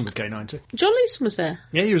 John Leeson with K9 too. John Leeson was there.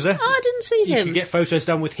 Yeah, he was there. Oh, I didn't see You him. could get photos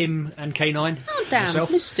done with him and K9. Oh, damn.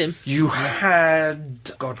 Yourself. Missed him. You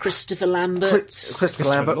had Christopher Lambert. Christopher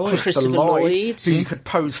Lambert, Lloyd. Christopher Christopher Lloyd, Lloyd. who you could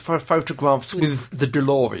pose for photographs with the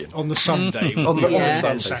DeLorean. On the Sunday. On the Yeah.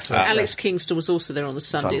 Sunday. Saturday. Alex Kingston was also there on the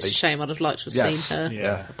Sunday. It's a Sunday. shame. I'd have liked to have Yes. seen her.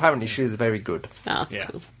 Yeah. Apparently she was very good. Ah, Yeah.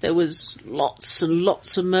 cool. There was lots and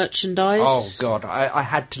lots of merchandise. Oh God, I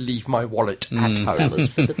had to leave my wallet at home. That was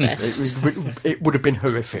for the best. It would have been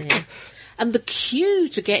horrific. And the queue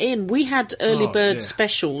to get in, we had early Oh, bird dear.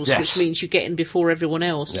 specials, Yes. which means you get in before everyone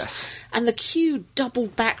else. Yes. And the queue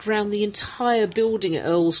doubled back round the entire building at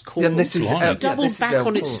Earl's Court. And this is doubled this is back Earl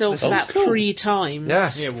on Court. itself This is- about 3 times.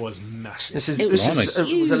 Yeah. It was massive. This is It was it was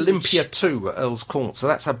huge. Olympia 2 at Earl's Court, so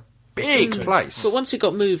that's a big place. But once it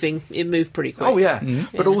got moving, it moved pretty quick. Oh yeah,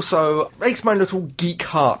 but also makes my little geek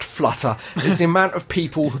heart flutter is the amount of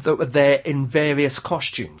people that were there in various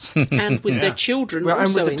costumes. And with their children Well, and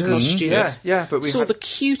also with in the- costumes. Yeah, but we Saw had the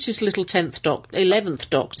cutest little 11th Doctor,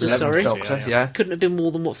 11th sorry. Doctor, yeah. Couldn't have been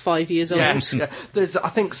more than, 5 years old? Yeah. There's, I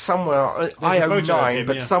think somewhere, I a own photo of 9, him,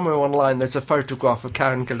 but yeah. somewhere online there's a photograph of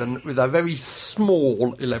Karen Gillan with a very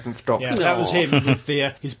small 11th Doctor. Yeah, that was him with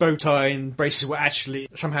his bow tie and braces were actually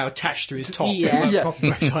somehow attached to his top. Yeah. Like Yeah. proper bow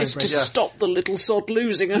tie and It's to braces. stop the little sod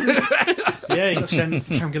losing her. Yeah, you got to send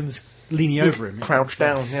Cam Gillan's leaning over him. Crouched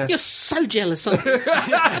down, yeah. You're so jealous, aren't you?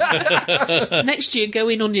 Next year, go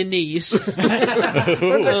in on your knees.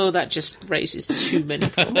 Oh, that just raises too many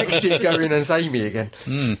problems. Next year go in as Amy again.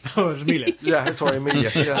 Oh, it's Amelia. Yeah, sorry,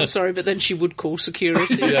 Amelia. Yeah. I'm sorry, but then she would call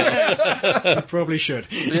security. Probably should.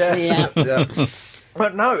 Yeah. Yeah. Yeah.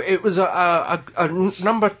 But no, it was a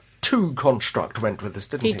number 2 construct went with us,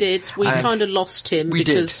 didn't he? He did. We kind of lost him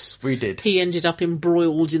because we did. He ended up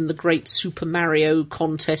embroiled in the Great Super Mario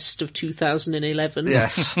contest of 2011.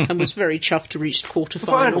 Yes. And was very chuffed to reach the quarterfinals.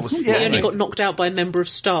 Finals, yeah. He only got knocked out by a member of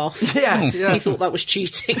staff. Yeah. He thought that was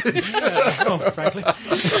cheating. Frankly.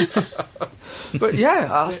 But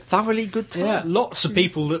yeah, a thoroughly good time. Yeah, lots of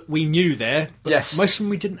people that we knew there. But Yes. most of them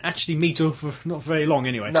we didn't actually meet for not very long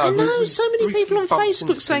anyway. No, I know, so many we people on bumped Facebook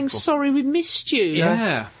into saying, people. sorry, we missed you.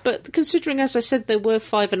 Yeah. But considering, as I said, there were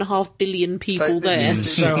 5.5 billion people there,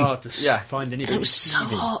 It's so hard to Yeah. find anybody. and it was so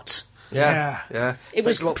hot. Yeah. It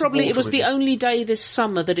was Take lots of probably water it was with the you. only day this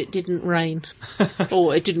summer that it didn't rain,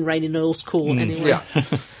 or it didn't rain in Earl's Court anyway. Yeah.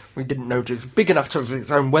 We didn't notice. Big enough to have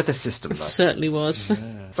its own weather system, though. Certainly was. It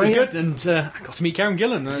was good, and I got to meet Karen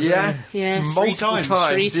Gillan. Yes. Multiple 3 times.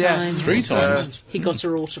 times. 3 yes. times. 3 times. He got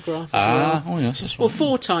her autograph as well. Oh yes, that's right. Well,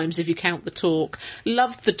 4 times if you count the talk.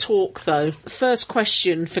 Loved the talk, though. First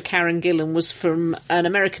question for Karen Gillan was from an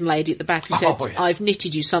American lady at the back who said, Oh, yeah. "I've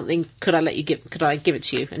knitted you something. Could I give it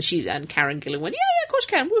to you?" And Karen Gillan went, "Yeah, of course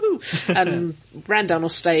you can. Woohoo!" And ran down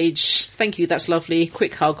off stage. Thank you, that's lovely.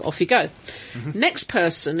 Quick hug, off you go. Next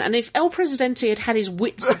person, and if El Presidente had his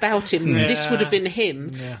wits about him, this would have been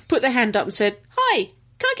him. Yeah. Put their hand up and said, "Hi,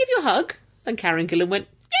 can I give you a hug?" And Karen Gillan went,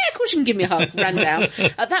 "Yeah, of course you can give me a hug." Ran down.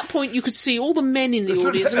 At that point, you could see all the men in the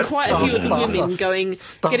audience and quite a few of the women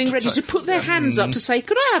getting ready to put their hands up to say,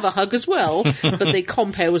 "Could I have a hug as well?" But the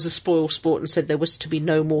compere was a spoil sport and said there was to be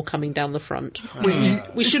no more coming down the front.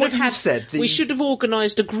 We should have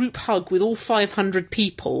organised a group hug with all 500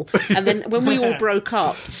 people, and then when we all broke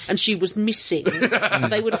up and she was missing,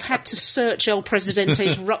 they would have had to search El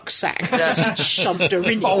Presidente's rucksack because he'd shoved her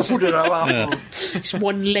in it. Folded her up. It's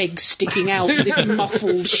one leg sticking out, this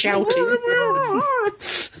muffled shouting.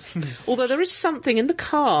 Although there is something in the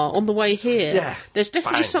car on the way here. Yeah. There's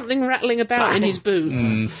definitely Bang. something rattling about in his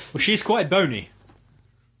boot. Well, she's quite bony.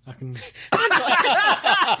 I can...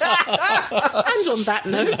 And on that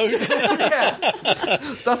note,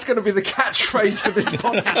 That's going to be the catchphrase for this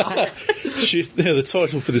podcast. The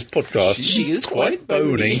title for this podcast. She is quite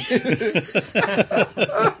bony.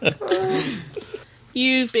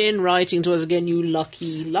 You've been writing to us again, you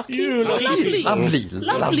lucky, lovely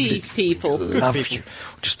people. Love you.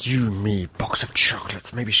 Just you and me, box of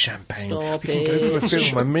chocolates, maybe champagne. Stop we can go for a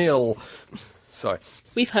film, a meal. Sorry.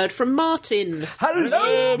 We've heard from Martin.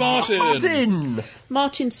 Hello, Martin.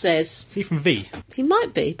 Martin says... Is he from V? He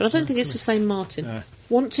might be, but I don't think it's the same Martin.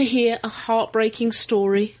 Want to hear a heartbreaking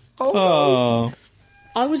story? Oh.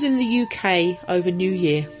 I was in the UK over New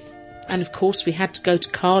Year, and of course we had to go to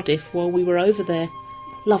Cardiff while we were over there.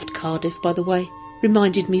 Loved Cardiff, by the way.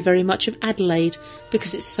 Reminded me very much of Adelaide,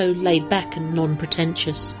 because it's so laid back and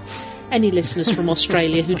non-pretentious. Any listeners from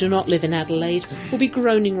Australia who do not live in Adelaide will be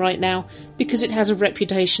groaning right now, because it has a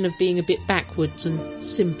reputation of being a bit backwards and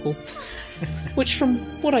simple. Which, from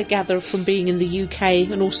what I gather from being in the UK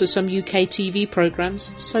and also some UK TV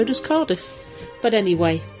programmes, so does Cardiff. But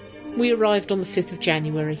anyway, we arrived on the 5th of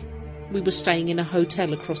January. We were staying in a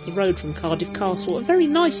hotel across the road from Cardiff Castle, a very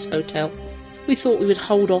nice hotel. We thought we would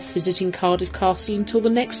hold off visiting Cardiff Castle until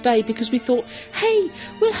the next day because we thought, hey,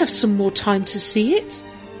 we'll have some more time to see it.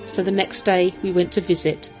 So the next day we went to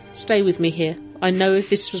visit. Stay with me here. I know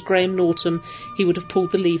if this was Graham Norton, he would have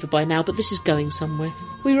pulled the lever by now, but this is going somewhere.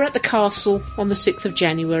 We were at the castle on the 6th of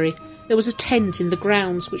January. There was a tent in the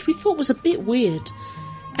grounds, which we thought was a bit weird.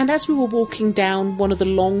 And as we were walking down one of the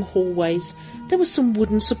long hallways, there were some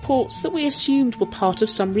wooden supports that we assumed were part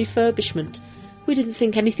of some refurbishment. We didn't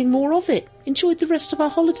think anything more of it. Enjoyed the rest of our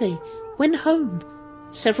holiday. Went home.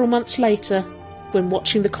 Several months later, when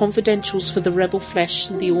watching the confidentials for The Rebel Flesh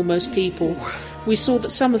and The Almost People, we saw that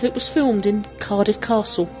some of it was filmed in Cardiff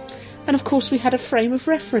Castle. And of course we had a frame of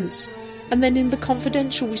reference. And then in the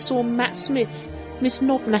confidential we saw Matt Smith, Miss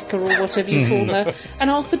Knobknacker or whatever you call her, and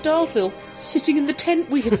Arthur Darvill sitting in the tent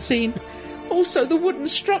we had seen. Also, the wooden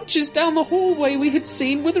structures down the hallway we had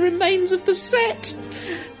seen were the remains of the set.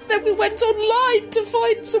 Then we went online to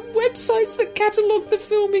find some websites that catalogued the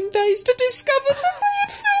filming days to discover that they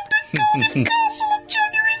had filmed in Cardiff Castle on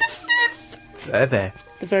January the 5th. There.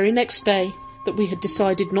 The very next day that we had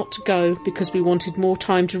decided not to go because we wanted more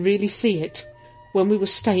time to really see it, when we were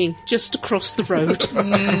staying just across the road.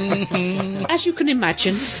 As you can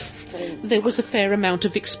imagine, there was a fair amount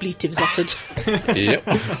of expletives uttered. Yep.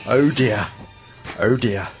 Oh dear. Oh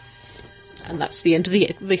dear. And that's the end of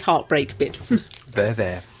the heartbreak bit.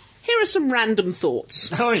 There. Here are some random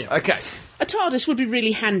thoughts. Oh, yeah. Okay. A TARDIS would be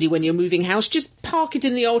really handy when you're moving house. Just park it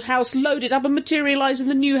in the old house, load it up and materialise in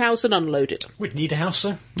the new house and unload it. We'd need a house,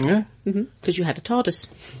 though. Yeah. Because you had a TARDIS.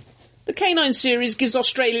 The Canine series gives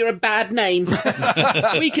Australia a bad name.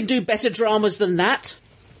 We can do better dramas than that.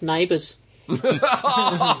 Neighbours.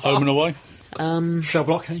 Home and Away. Cell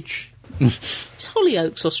Block H. Is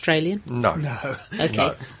Hollyoaks Australian? No. Okay.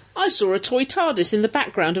 No. I saw a toy TARDIS in the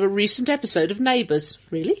background of a recent episode of Neighbours.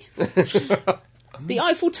 Really? The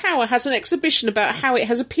Eiffel Tower has an exhibition about how it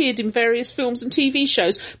has appeared in various films and TV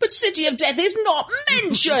shows, but City of Death is not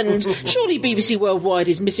mentioned! Surely BBC Worldwide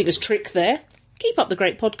is missing a trick there. Keep up the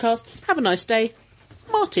great podcast. Have a nice day.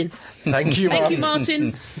 Martin. Thank you, Martin. Thank you,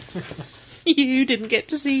 Martin. You didn't get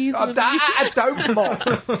to see them. Don't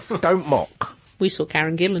mock. Don't mock. We saw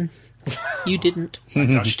Karen Gillan. You didn't. I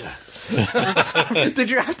touched her. Did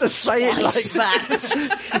you have to say it like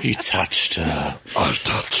that? He touched her. I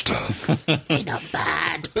touched her. In a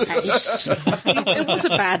bad place. It was a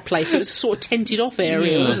bad place. It was a sort of tented off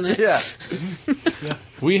area, wasn't it? Yeah.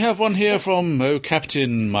 We have one here from Oh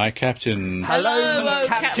Captain, My Captain. Hello, oh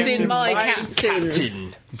Captain, my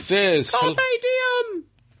Captain. It says... Carpe diem.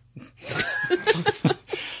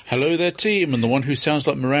 Hello there, team, and the one who sounds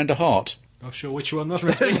like Miranda Hart. Not sure which one that's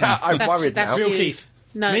meant to be. I'm worried that's now. Real you. Keith.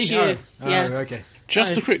 No, Me? it's you. Oh, Yeah. okay.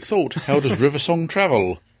 Just a quick thought. How does Riversong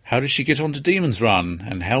travel? How did she get onto Demon's Run?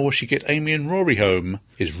 And how will she get Amy and Rory home?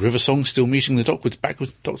 Is Riversong still meeting the Doctor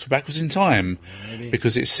backwards in time? Maybe.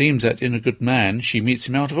 Because it seems that in A Good Man, she meets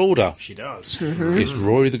him out of order. She does. Is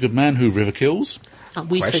Rory the good man who River kills?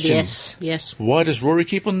 We said Question. yes. Yes. Why does Rory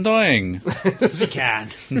keep on dying? Because he can.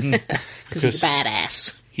 Because he's a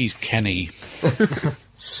badass. He's Kenny.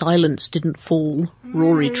 Silence didn't fall.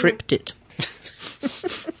 Rory tripped it.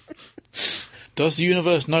 Does the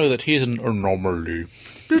universe know that he is an anomaly?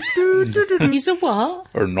 He's a what?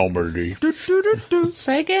 Anomaly.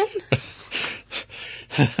 Say again?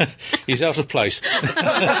 He's out of place.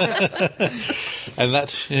 and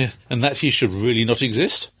that he should really not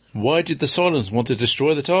exist? Why did the Silence want to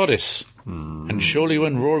destroy the TARDIS? And surely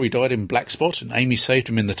when Rory died in Black Spot and Amy saved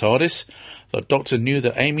him in the TARDIS, the Doctor knew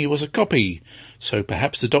that Amy was a copy. So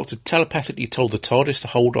perhaps the Doctor telepathically told the TARDIS to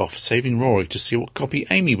hold off, saving Rory to see what copy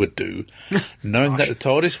Amy would do, knowing that the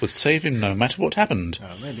TARDIS would save him no matter what happened.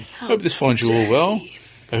 Oh, maybe. Hope this finds you all well.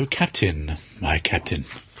 Oh, Captain, my Captain.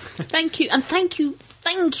 Thank you, and thank you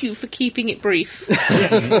for keeping it brief.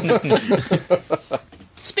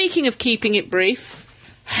 Speaking of keeping it brief,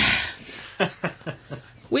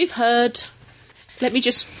 we've heard... Let me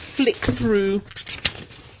just flick through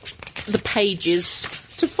the pages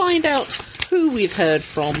to find out who we've heard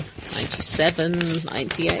from. 97,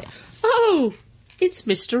 98... Oh, it's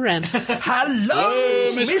Mr. M.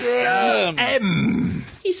 Hello, Mr. M.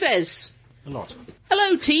 He says, A lot.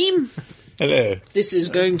 "Hello, team. Hello. This is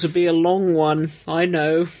going to be a long one, I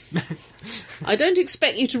know. I don't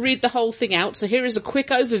expect you to read the whole thing out, so here is a quick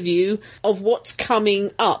overview of what's coming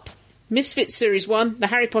up. Misfits Series 1, the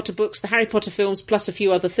Harry Potter books, the Harry Potter films, plus a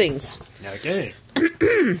few other things. Okay.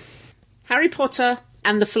 Harry Potter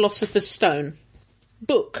and the Philosopher's Stone.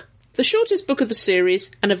 Book. The shortest book of the series,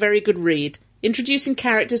 and a very good read, introducing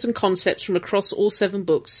characters and concepts from across all 7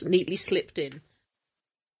 books, neatly slipped in.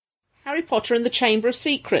 Harry Potter and the Chamber of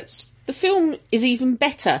Secrets. The film is even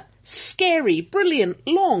better. Scary, brilliant,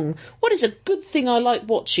 long. What is a good thing I like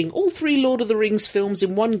watching? All 3 Lord of the Rings films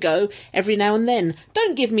in one go, every now and then.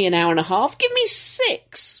 Don't give me an hour and a half, give me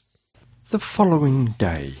 6. The following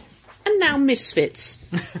day. And now Misfits.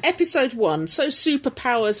 Episode 1, so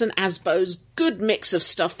superpowers and Asbos, good mix of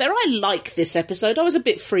stuff there. I like this episode. I was a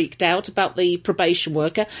bit freaked out about the probation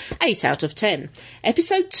worker. 8 out of 10.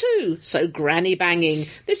 Episode 2, so granny banging.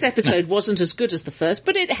 This episode wasn't as good as the first,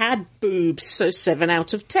 but it had boobs, so 7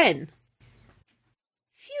 out of 10.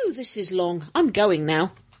 Phew, this is long. I'm going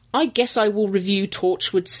now. I guess I will review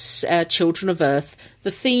Torchwood's Children of Earth,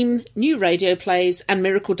 the theme, new radio plays, and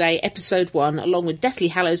Miracle Day Episode 1, along with Deathly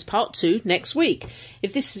Hallows Part 2 next week.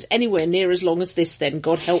 If this is anywhere near as long as this, then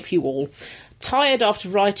God help you all. Tired after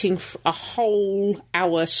writing a whole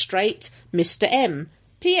hour straight, Mr. M.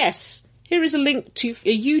 P.S. Here is a link to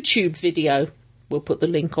a YouTube video. We'll put the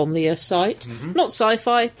link on the site. Not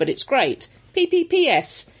sci-fi, but it's great.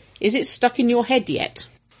 PPPS. Is it stuck in your head yet?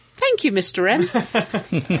 Thank you, Mr. M.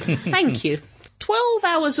 Thank you. 12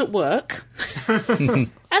 hours at work, and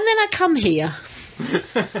then I come here,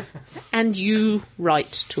 and you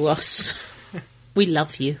write to us. We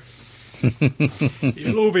love you.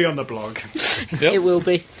 It'll all be on the blog. Yep. It will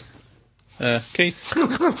be. Keith?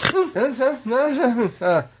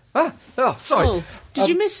 Oh, sorry. Oh, did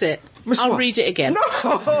you miss it? I'll what? read it again.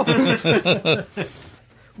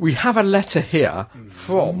 We have a letter here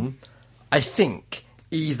from, I think,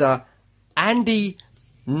 either Andy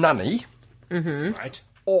Nunny Right.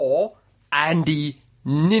 or Andy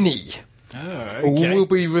Ninny. Okay. All will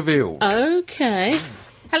be revealed. Okay.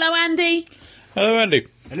 Hello, Andy. Hello, Andy.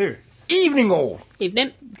 Hello. Evening all.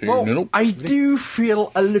 Evening. Well, I do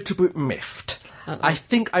feel a little bit miffed. I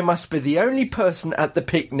think I must be the only person at the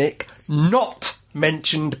picnic not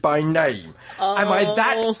mentioned by name. Am I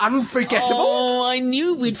that unforgettable? Oh, I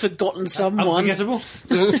knew we'd forgotten someone. Unforgettable?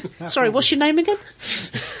 Sorry, what's your name again?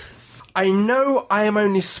 I know I am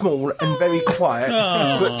only small and very quiet,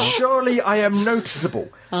 but surely I am noticeable.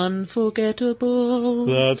 Unforgettable.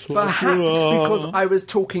 That's what Perhaps you are. because I was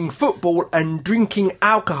talking football and drinking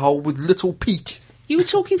alcohol with little Pete. You were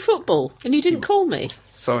talking football and you didn't call me.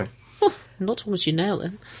 Sorry. Oh, not talking to you now,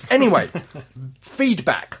 then. Anyway,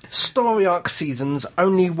 feedback. Story arc seasons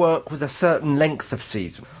only work with a certain length of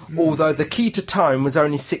season. Although the key to time was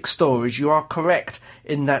only 6 stories, you are correct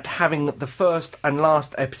in that having the first and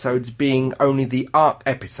last episodes being only the arc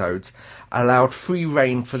episodes allowed free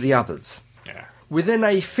rein for the others. Yeah. Within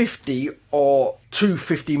a 50 or 2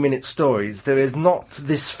 50-minute stories, there is not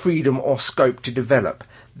this freedom or scope to develop.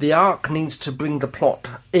 The arc needs to bring the plot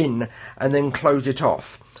in and then close it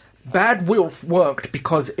off. Bad Wolf worked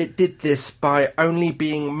because it did this by only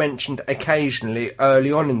being mentioned occasionally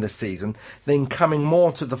early on in the season, then coming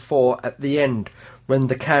more to the fore at the end when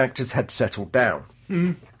the characters had settled down.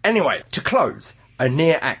 Anyway, to close, a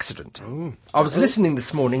near accident. I was listening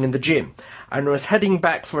this morning in the gym and was heading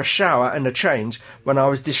back for a shower and a change when I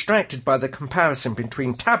was distracted by the comparison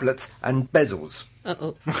between tablets and bezels.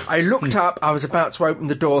 Uh-oh. I looked up, I was about to open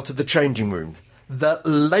the door to the changing room. The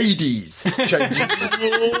ladies' changing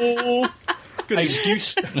room. Good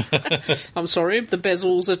excuse. I'm sorry, the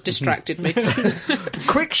bezels have distracted me.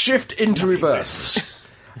 Quick shift into reverse.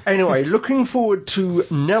 Anyway, looking forward to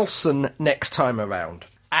Nelson next time around.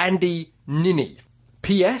 Andy Ninny.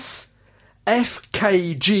 P.S.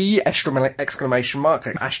 FKG, exclamation mark,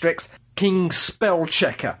 asterisk, King Spell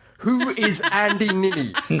Checker. Who is Andy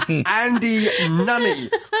Ninny? Andy Nunny.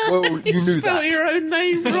 Well, you knew Spell that. your own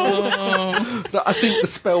name wrong. I think the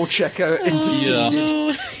spell checker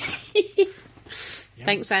interceded.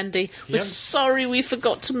 Thanks, Andy. We're sorry we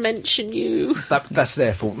forgot to mention you. That's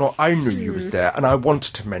their fault. Not I knew you was there, and I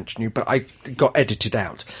wanted to mention you, but I got edited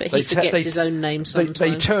out. But he forgets his own name sometimes.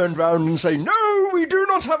 They turned round and say, "No, we do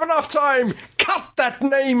not have enough time. Cut that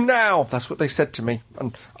name now." That's what they said to me,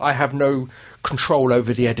 and I have no control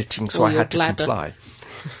over the editing, so Or I your had to bladder. comply.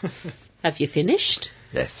 Have you finished?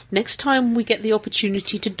 Yes. Next time we get the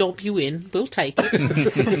opportunity to dob you in, we'll take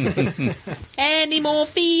it. Any more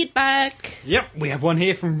feedback? Yep, we have one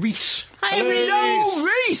here from Reese. Hi, Reese. Yo,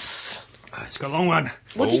 Reese! It's got a long one.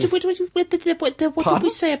 What did we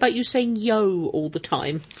say about you saying yo all the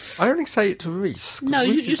time? I only say it to Reese. 'cause No,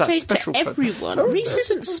 Reese you is that say it to special person. everyone. Oh, Reese no,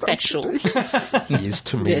 isn't special. He is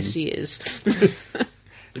to me. Yes, he is.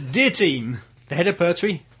 Dear team, the head of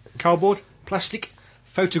poetry, cardboard, plastic,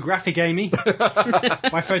 photographic Amy.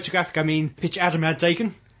 By photographic, I mean pitch Adam had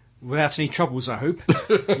taken, without any troubles, I hope,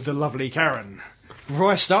 with the lovely Karen.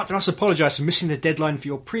 Before I start, I must apologise for missing the deadline for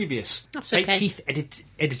your previous That's Fake okay. Keith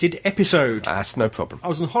edited episode. That's no problem. I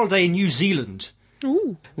was on holiday in New Zealand.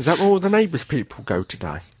 Ooh. Is that where all the neighbours people go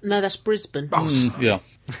today? No, that's Brisbane. Yeah.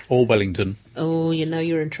 Or Wellington. Oh, you know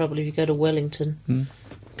you're in trouble if you go to Wellington.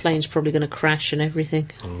 Plane's probably going to crash and everything.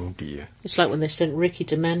 Oh dear. It's like when they sent Ricky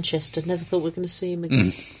to Manchester. Never thought we were going to see him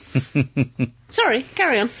again. Sorry,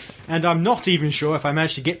 carry on. And I'm not even sure if I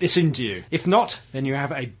managed to get this into you. If not, then you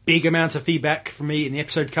have a big amount of feedback from me in the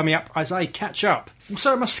episode coming up as I catch up.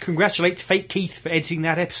 Also, I must congratulate Fake Keith for editing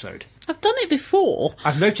that episode. I've done it before.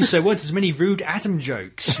 I've noticed there weren't as many rude Adam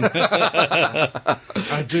jokes.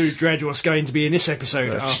 I do dread what's going to be in this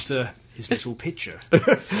episode after his little picture.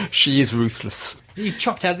 She is ruthless. You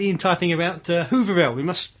chopped out the entire thing about Hooverville. We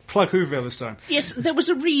must plug Hooverville this time. Yes, there was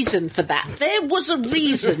a reason for that. There was a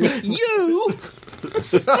reason. You...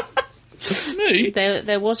 Me?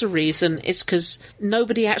 There was a reason. It's because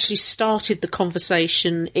nobody actually started the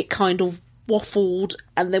conversation. It kind of waffled,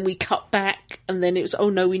 and then we cut back, and then it was, oh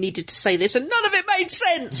no, we needed to say this, and none of it made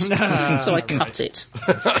sense. So I cut it.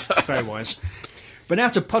 Very wise. But now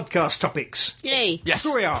to podcast topics. Yay. Yes.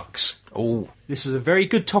 Story arcs. Oh, This is a very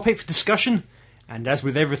good topic for discussion, and as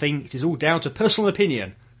with everything, it is all down to personal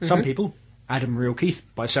opinion. Some people, Adam Real Keith,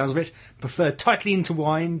 by the sounds of it, prefer tightly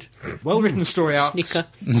intertwined, well-written story arcs, Snicker.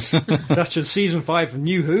 such as Season 5 of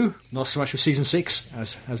New Who, not so much with Season 6,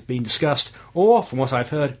 as has been discussed, or, from what I've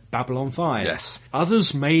heard, Babylon 5. Yes.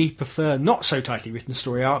 Others may prefer not so tightly written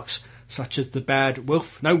story arcs, such as the Bad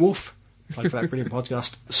Wolf, plug for that brilliant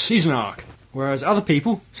podcast, season arc. Whereas other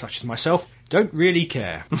people, such as myself, don't really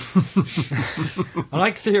care. I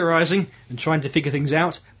like theorising and trying to figure things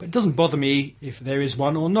out, but it doesn't bother me if there is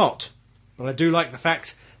one or not. But I do like the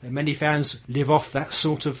fact that many fans live off that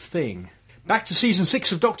sort of thing. Back to Season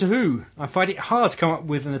 6 of Doctor Who. I find it hard to come up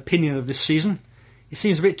with an opinion of this season. It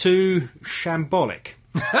seems a bit too shambolic.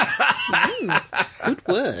 Good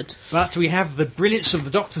word. But we have the brilliance of the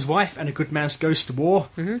Doctor's Wife and A Good Man's Ghost to War.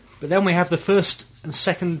 Mm-hmm. But then we have the first and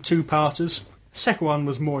second two-parters. The second one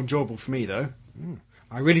was more enjoyable for me, though.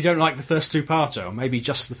 I really don't like the first two-parter, or maybe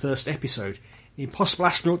just the first episode. The Impossible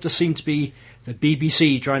Astronaut just seemed to be the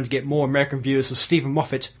BBC trying to get more American viewers, as Stephen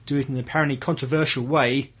Moffat do it in an apparently controversial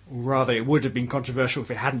way, or rather it would have been controversial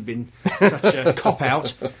if it hadn't been such a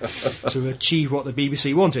cop-out to achieve what the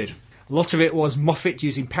BBC wanted. A lot of it was Moffat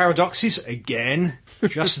using paradoxes, again,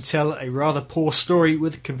 just to tell a rather poor story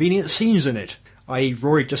with convenient scenes in it, i.e.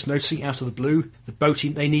 Rory just noticing out of the blue the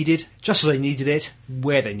boating they needed, just as they needed it,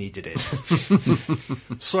 where they needed it.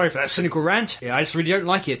 Sorry for that cynical rant. Yeah, I just really don't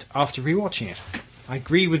like it after rewatching it. I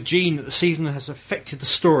agree with Jean that the season has affected the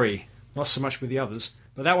story, not so much with the others,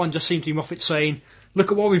 but that one just seemed to be Moffat saying,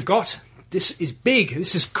 look at what we've got, this is big,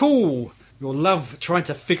 this is cool, you'll love trying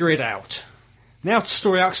to figure it out. Now to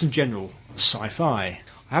story arcs in general, sci-fi.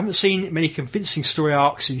 I haven't seen many convincing story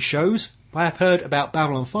arcs in shows, but I have heard about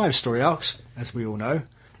Babylon 5 story arcs, as we all know.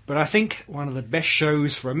 But I think one of the best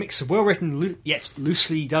shows for a mix of well-written yet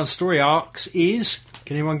loosely done story arcs is...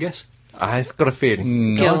 Can anyone guess? I've got a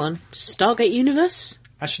feeling. Go on. Stargate Universe?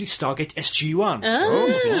 Actually, Stargate SG-1.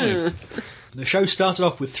 Oh. The show started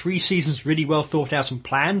off with 3 seasons really well thought out and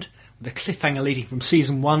planned, with a cliffhanger leading from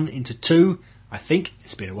Season 1 into 2, I think.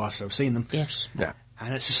 It's been a while since I've seen them. Yes. Yeah.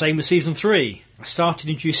 And it's the same with Season 3. I started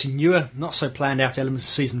introducing newer, not so planned out elements of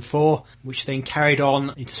Season 4, which then carried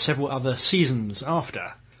on into several other seasons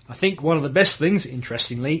after. I think one of the best things,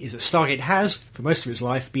 interestingly, is that Stargate has, for most of its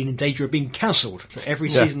life, been in danger of being cancelled. So every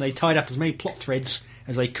season they tied up as many plot threads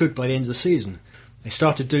as they could by the end of the season. They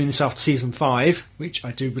started doing this after Season 5, which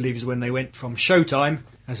I do believe is when they went from Showtime,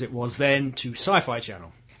 as it was then, to Sci-Fi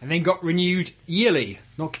Channel. And then got renewed yearly,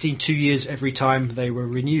 not getting 2 years every time they were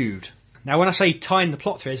renewed. Now, when I say tying the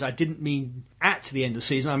plot threads, I didn't mean at the end of the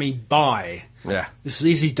season, I mean by. Yeah. This was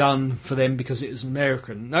easily done for them because it was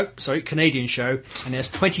an Canadian show, and there's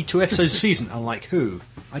 22 episodes a season, unlike Who.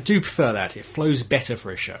 I do prefer that. It flows better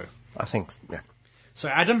for a show. I think, yeah. So,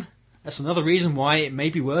 Adam, that's another reason why it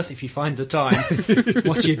may be worth, if you find the time,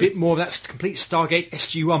 watching a bit more of that complete Stargate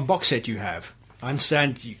SG-1 box set you have. I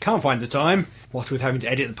understand you can't find the time, what with having to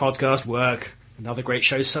edit the podcast, work, and other great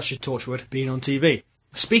shows such as Torchwood being on TV.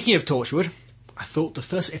 Speaking of Torchwood, I thought the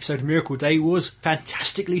first episode of Miracle Day was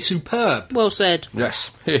fantastically superb. Well said.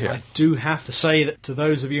 Yes. Yeah. I do have to say that to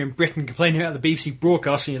those of you in Britain complaining about the BBC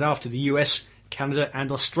broadcasting it after the US, Canada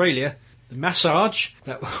and Australia, the massage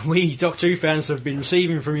that we Doctor Who fans have been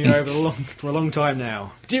receiving from you for a long time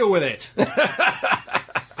now. Deal with it.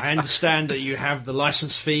 I understand that you have the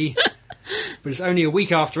licence fee, but it's only a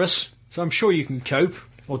week after us, so I'm sure you can cope.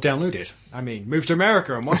 Or download it. I mean, move to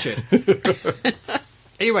America and watch it.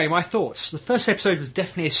 Anyway, my thoughts. The first episode was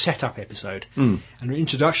definitely a setup episode and an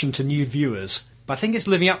introduction to new viewers. But I think it's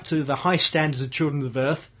living up to the high standards of Children of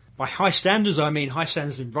Earth. By high standards, I mean high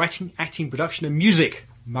standards in writing, acting, production and music.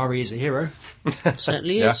 Murray is a hero.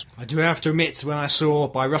 Certainly is. I do have to admit, when I saw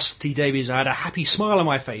by Russell T Davies, I had a happy smile on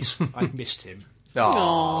my face. I missed him.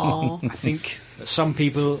 Aww. I think that some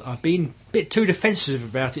people are being a bit too defensive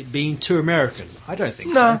about it being too American. I don't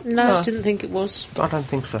think so. No, I didn't think it was. I don't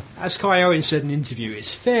think so. As Kai Owen said in an interview,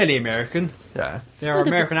 it's fairly American. Yeah. There are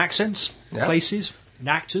American accents, places, and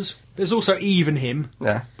actors. There's also Eve and him,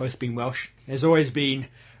 both being Welsh. There's always been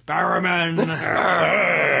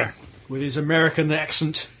Barrowman with his American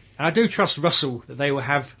accent. And I do trust Russell that they will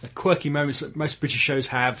have the quirky moments that most British shows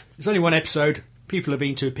have. There's only one episode. People are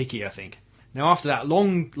being too picky, I think. Now, after that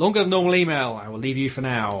longer than normal email, I will leave you for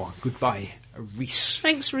now. Goodbye, Reese.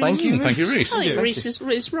 Thanks, Reese. Thank you. Thank you, Reese. I think Reese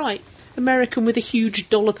is right. American with a huge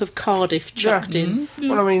dollop of Cardiff chucked in.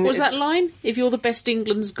 Well, I mean, What was that line? If you're the best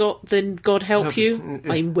England's got, then God help you.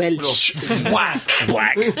 I'm Welsh. Whack!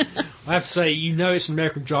 Whack! I have to say, you know it's an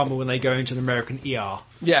American drama when they go into an American ER.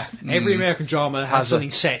 Yeah. Every American drama has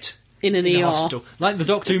something set in an in a ER. hospital. Like the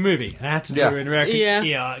Doctor Who movie. They had to do an American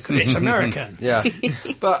ER because it's American. Yeah.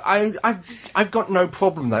 But I've got no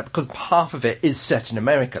problem with that because half of it is set in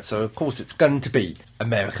America, so of course it's going to be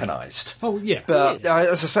Americanised. Oh, yeah. But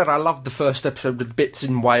as I said, I loved the first episode with bits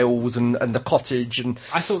in Wales and the cottage. And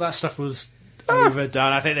I thought that stuff was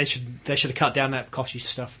overdone. I think they should have cut down that cottage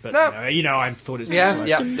stuff. But I thought it was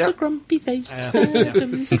Adam's a grumpy face.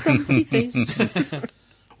 Adam's a grumpy face.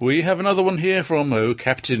 We have another one here from Oh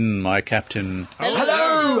Captain, My Captain.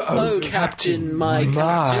 Hello, Oh, Captain, my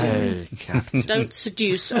Captain. Don't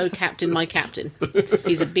seduce Oh Captain, My Captain.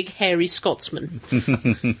 He's a big hairy Scotsman.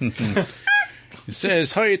 It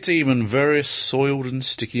says, "Hiya team and various soiled and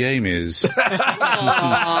sticky Amy's."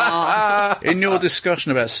 In your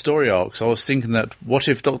discussion about story arcs, I was thinking that what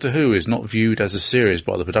if Doctor Who is not viewed as a series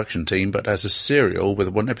by the production team, but as a serial with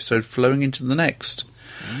one episode flowing into the next?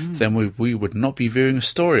 Then we would not be viewing a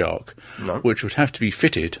story arc, which would have to be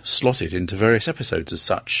slotted into various episodes as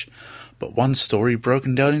such, but one story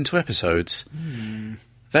broken down into episodes.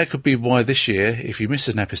 That could be why this year, if you miss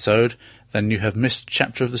an episode, then you have missed a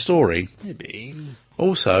chapter of the story. Maybe.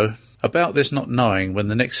 Also, about this not knowing when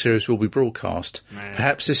the next series will be broadcast,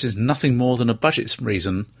 perhaps this is nothing more than a budget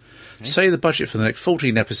reason. Say the budget for the next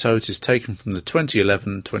 14 episodes is taken from the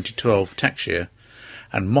 2011-2012 tax year,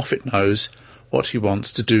 and Moffat knows what he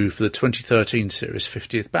wants to do for the 2013 series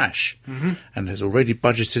 50th Bash, and has already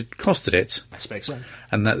costed it. I expect so.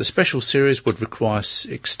 And that the special series would require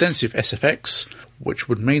extensive SFX, which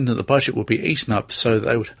would mean that the budget would be eaten up so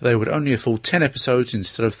that they would only afford 10 episodes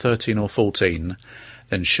instead of 13 or 14.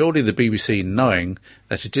 Then surely the BBC, knowing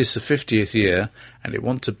that it is the 50th year and it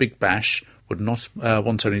wants a big bash, would not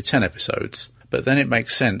want only 10 episodes. But then it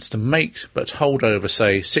makes sense to hold over,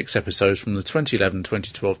 say, 6 episodes from the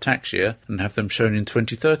 2011-2012 tax year and have them shown in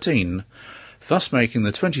 2013, thus making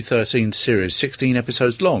the 2013 series 16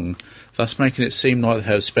 episodes long, thus making it seem like they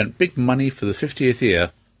have spent big money for the 50th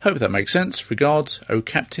year. Hope that makes sense. Regards, oh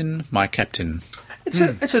Captain, my Captain.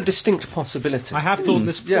 It's a distinct possibility. I have thought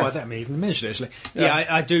this before. I haven't even mentioned it, actually. Yeah,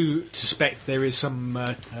 I do suspect there is some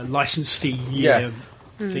licence fee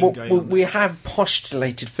thing going on. We have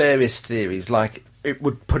postulated various theories, like it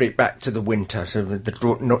would put it back to the winter, so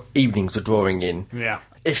the evenings are drawing in. Yeah.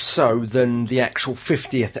 If so, then the actual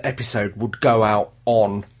 50th episode would go out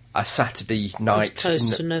on a Saturday night. It's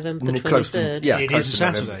close to November 23rd. It is a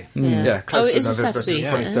Saturday. Close it to is a November Saturday.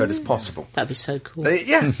 23rd as possible. That'd be so cool.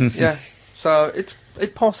 Yeah. So it's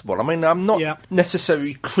possible. I mean, I'm not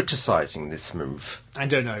necessarily criticising this move. I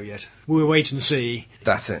don't know yet. We'll wait and see.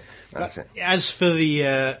 That's it. As for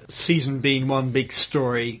the season being one big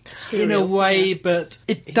story, in a way, but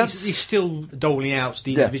he's still doling out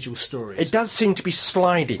the individual stories. It does seem to be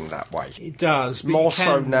sliding that way. It does. More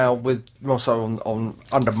so on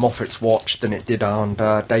under Moffat's watch than it did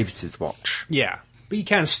under Davis's watch. Yeah. But you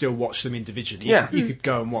can still watch them individually. Yeah. You could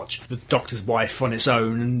go and watch The Doctor's Wife on its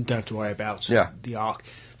own and don't have to worry about the arc.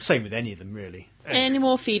 Same with any of them, really. Any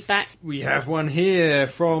more feedback? We have one here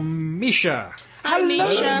from Misha. Hi,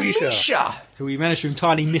 Misha. Who we managed to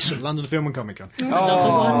entirely miss at London Film and Comic Con.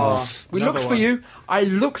 We looked for you. I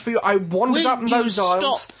looked for you. I wandered up those aisles.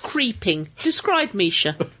 Will you stop creeping? Describe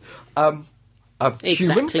Misha. Human.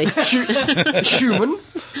 Exactly. Human.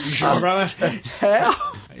 You sure about that? Hair.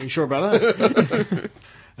 Are you sure about that?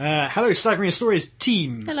 Hello, Staggering Stories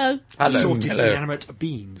team. Hello. Assorted inanimate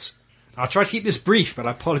beings. I'll try to keep this brief, but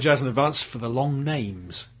I apologise in advance for the long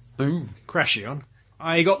names. Ooh. Crashy on.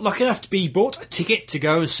 I got lucky enough to be bought a ticket to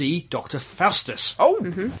go and see Dr. Faustus. Oh!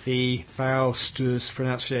 The Faustus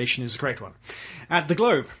pronunciation is the correct one. At the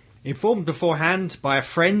Globe. Informed beforehand by a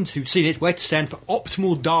friend who'd seen it where to stand for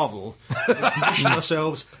optimal Darvel, we positioned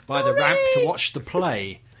ourselves by the ramp to watch the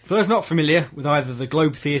play. For those not familiar with either the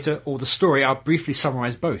Globe Theatre or the story, I'll briefly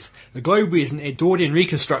summarise both. The Globe is an Edwardian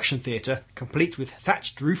reconstruction theatre, complete with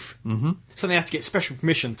thatched roof. So they had to get special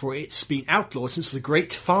permission for it's been outlawed since the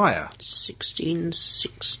Great Fire.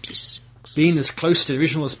 1666. Being as close to the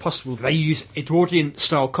original as possible, they use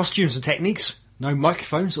Edwardian-style costumes and techniques. No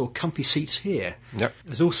microphones or comfy seats here. Yep.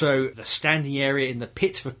 There's also the standing area in the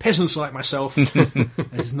pit for peasants like myself that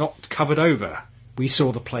is not covered over. We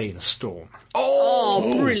saw the play in a storm.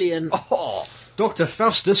 Oh, brilliant. Dr.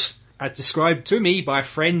 Faustus, as described to me by a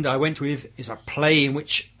friend I went with, is a play in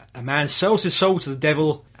which a man sells his soul to the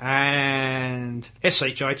devil and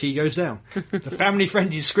SHIT goes down. The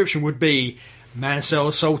family-friendly description would be, man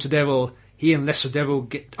sells soul to devil, he unless the devil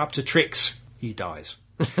get up to tricks, he dies.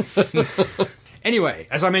 Anyway,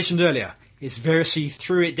 as I mentioned earlier, his Verity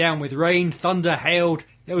threw it down with rain, thunder, hailed.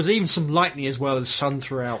 There was even some lightning as well as sun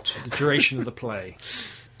throughout the duration of the play.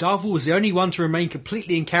 Darvel was the only one to remain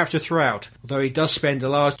completely in character throughout, although he does spend a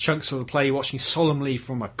large chunks of the play watching solemnly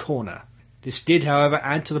from a corner. This did, however,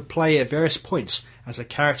 add to the play at various points, as a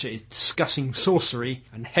character is discussing sorcery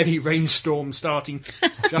and heavy rainstorm starting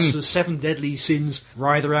just as 7 deadly sins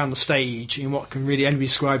writhe around the stage in what can really only be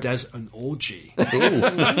described as an orgy.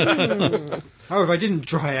 However, I didn't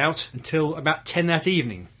dry out until about 10 that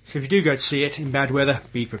evening, so if you do go to see it in bad weather,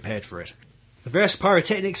 be prepared for it. The various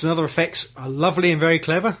pyrotechnics and other effects are lovely and very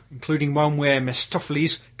clever, including one where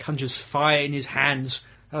Mephistopheles conjures fire in his hands.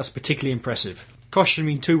 That was particularly impressive.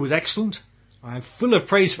 Costuming too was excellent. I am full of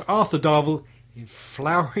praise for Arthur Darvel in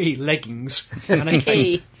flowery leggings and a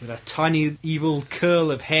cape with a tiny evil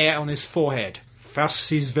curl of hair on his forehead.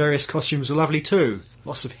 Faust's various costumes were lovely too.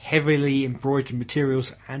 Lots of heavily embroidered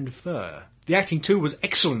materials and fur. The acting too was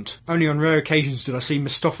excellent. Only on rare occasions did I see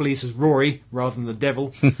Mephistopheles as Rory rather than the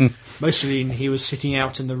devil. Mostly he was sitting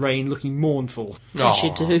out in the rain looking mournful. As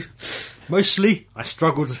you do. Mostly I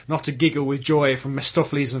struggled not to giggle with joy from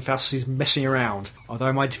Mephistopheles and Faustus messing around. Although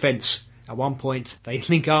in my defence, at one point they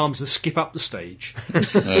link arms and skip up the stage.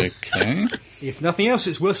 Okay. If nothing else,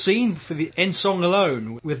 it's worth seeing for the end song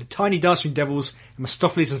alone, with the tiny dancing devils and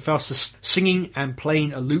Mephistopheles and Faustus singing and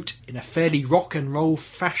playing a lute in a fairly rock and roll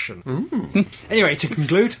fashion. Anyway, to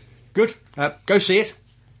conclude, good, go see it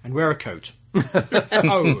and wear a coat.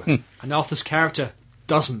 Oh, and Arthur's character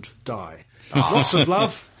doesn't die. Lots of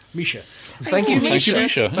love, Misha. Thank you,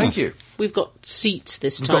 Misha. Thank you. We've got seats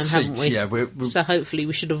this time, haven't we? Yeah, so hopefully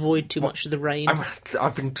we should avoid too much of the rain.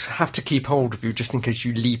 have to keep hold of you just in case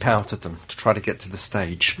you leap out at them to try to get to the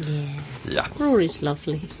stage. Yeah. Rory's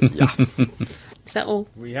lovely. Yeah. Is that all?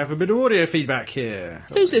 We have a bit of audio feedback here.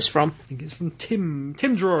 Who's this from? I think it's from Tim.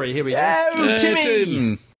 Tim's Rory, here we go. Oh, Timmy!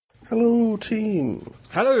 Tim. Hello, team.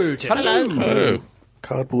 Hello, Tim. Hello. Oh.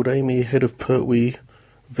 Cardboard Amy, head of Pertwee,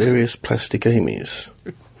 various plastic Amy's.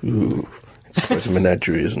 Ooh, it's quite a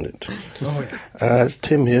menagerie, isn't it? Oh, yeah. It's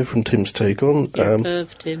Tim here from Tim's Take On.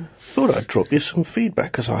 Perv Tim. Thought I'd drop you some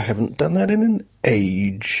feedback, because I haven't done that in an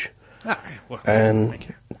age. Well, And thank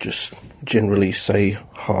you. just generally say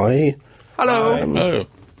hi. Hello.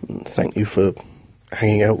 Thank you for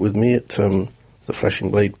hanging out with me at the Flashing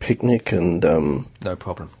Blade picnic and No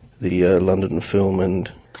problem. the London Film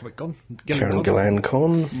and Comic Con. Karen Gallan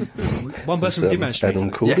Con. One person did manage to Adam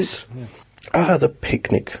meet her. called Yes. it. The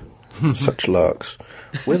picnic. Such larks.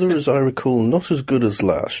 Weather, as I recall, not as good as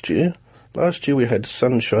last year. Last year we had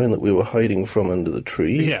sunshine that we were hiding from under the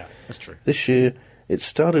tree. Yeah, that's true. This year it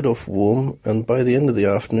started off warm, and by the end of the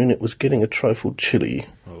afternoon it was getting a trifle chilly.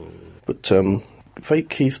 But Fake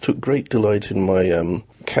Keith took great delight in my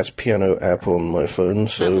Cat's Piano app on my phone.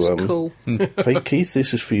 So, That was cool. Fake Keith,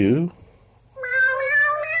 this is for you.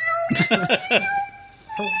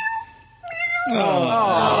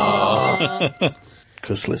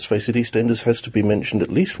 Because, let's face it, EastEnders has to be mentioned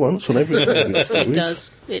at least once on every segment. It does.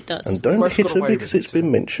 It does. And don't Most hit got her away because with it's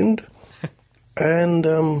been mentioned. And,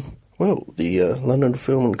 the London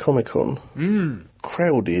Film and Comic Con.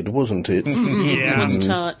 Crowded, wasn't it? Yeah. Must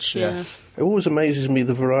touch, yeah. Yes. It always amazes me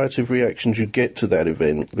the variety of reactions you get to that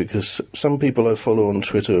event, because some people I follow on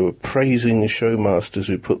Twitter are praising the showmasters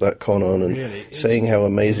who put that con on and Really? saying how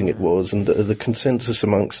amazing it was, and the consensus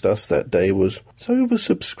amongst us that day was, it's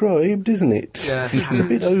oversubscribed, isn't it? Yeah. It's a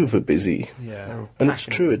bit over busy. Yeah. And it's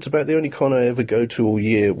true, it's about the only con I ever go to all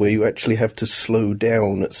year where you actually have to slow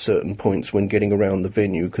down at certain points when getting around the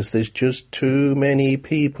venue, because there's just too many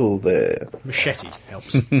people there. Machete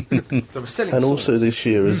helps. They were selling And also swords. this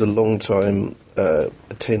year, as a long-time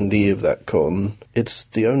attendee of that con, it's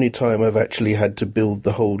the only time I've actually had to build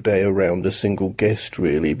the whole day around a single guest,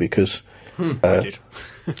 really, because, I did.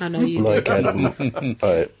 I know you. like Adam,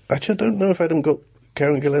 I don't know if Adam got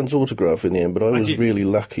Karen Gillan's autograph in the end, but I was did. really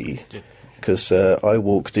lucky, because I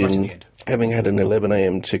walked Right at the in, end. having had an 11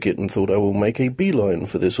 a.m. ticket, and thought I will make a beeline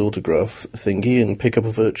for this autograph thingy and pick up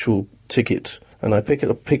a virtual ticket. And I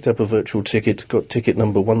picked up a virtual ticket, got ticket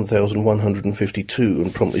number 1152,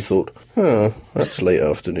 and promptly thought, that's late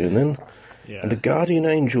afternoon then. Yeah. And a guardian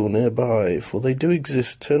angel nearby, for they do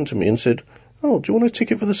exist, turned to me and said, oh, do you want a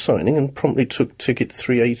ticket for the signing? And promptly took ticket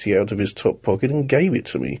 380 out of his top pocket and gave it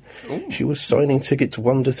to me. Ooh. She was signing tickets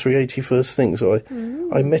 1 to 380 first thing, so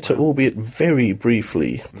I met her, albeit very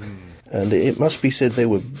briefly. And it must be said they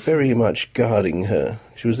were very much guarding her.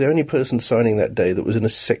 She was the only person signing that day that was in a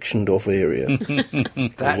sectioned-off area.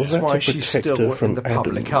 That's that why to she's protect her still in from the Adam?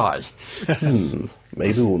 public eye.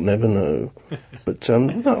 Maybe we'll never know. But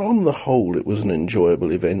no, on the whole, it was an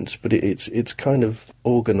enjoyable event. But it's kind of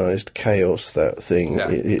organised chaos, that thing. Yeah.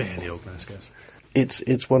 Barely organised, guys.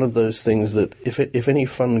 It's one of those things that if any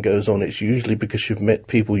fun goes on, it's usually because you've met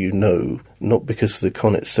people you know, not because the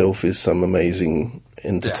con itself is some amazing,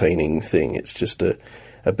 entertaining thing. It's just a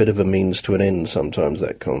bit of a means to an end sometimes,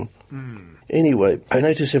 that con. Anyway, I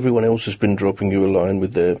notice everyone else has been dropping you a line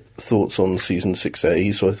with their thoughts on Season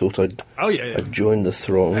 6A, so I thought I'd join the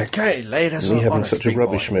throng. Okay, lay us Me on having a such a big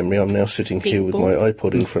rubbish boy. memory, I'm now sitting here with my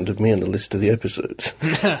iPod in front of me and a list of the episodes.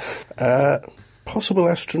 Possible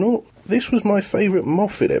Astronaut. This was my favourite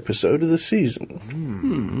Moffat episode of the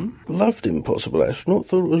season. Loved Impossible Astronaut,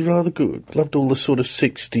 thought it was rather good. Loved all the sort of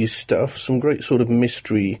 60s stuff, some great sort of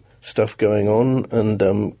mystery stuff going on,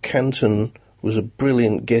 and Canton was a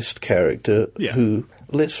brilliant guest character who,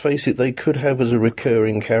 let's face it, they could have as a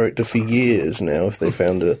recurring character for years now if they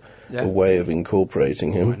found a way of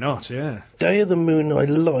incorporating him. Why not, yeah. Day of the Moon I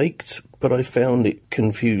liked, but I found it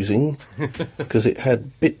confusing because it had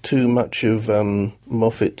a bit too much of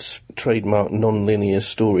Moffat's trademark non-linear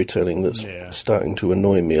storytelling that's starting to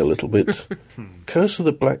annoy me a little bit. Curse of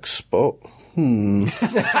the Black Spot, was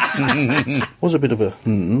a bit of a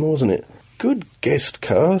wasn't it? Good guest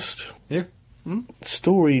cast. Yeah.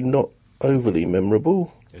 Story not overly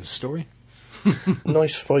memorable. There's a story.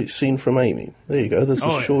 Nice fight scene from Amy. There you go. That's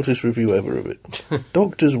the shortest review ever of it.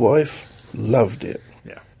 Doctor's Wife, loved it.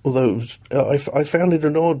 Yeah. Although I found it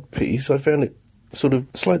an odd piece. I found it sort of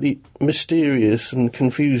slightly mysterious and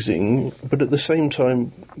confusing, but at the same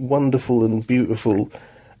time wonderful and beautiful,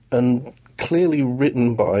 and clearly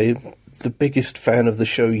written by the biggest fan of the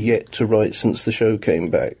show yet to write since the show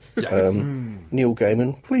came back. Neil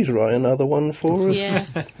Gaiman, please write another one for us. Yeah.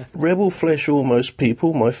 Rebel Flesh Almost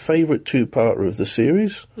People, my favourite two-parter of the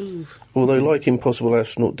series. Ooh. Although, like Impossible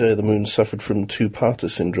Astronaut, Day of the Moon suffered from two-parter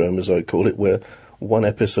syndrome, as I call it, where one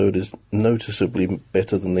episode is noticeably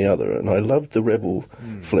better than the other. And I loved the Rebel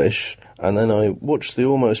Flesh, and then I watched the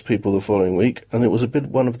Almost People the following week, and it was a bit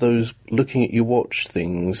one of those looking at your watch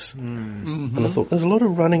things. And I thought, there's a lot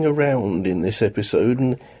of running around in this episode,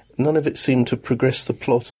 and none of it seemed to progress the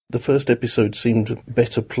plot. The first episode seemed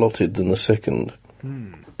better plotted than the second.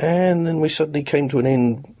 And then we suddenly came to an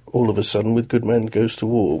end, all of a sudden, with Good Man Goes to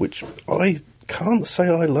War, which I can't say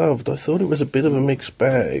I loved. I thought it was a bit of a mixed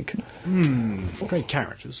bag. Great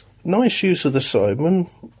characters. Nice use of the Cybermen,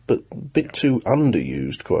 but a bit too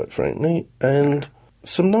underused, quite frankly. And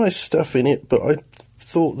some nice stuff in it, but I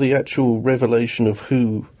thought the actual revelation of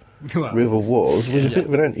who River was a bit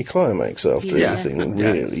of an anticlimax after everything,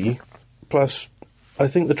 really. Plus, I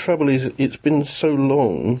think the trouble is it's been so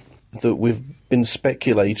long that we've been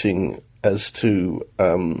speculating as to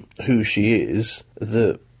who she is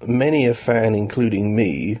that many a fan, including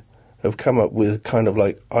me, have come up with kind of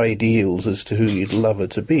like ideals as to who you'd love her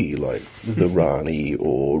to be, like the Rani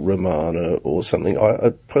or Romana or something. I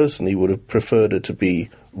personally would have preferred her to be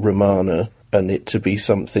Romana and it to be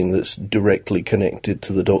something that's directly connected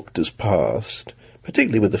to the Doctor's past,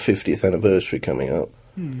 particularly with the 50th anniversary coming up.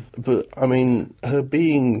 But, I mean, her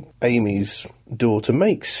being Amy's daughter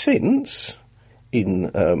makes sense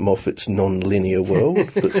in Moffat's non-linear world,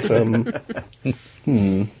 but it's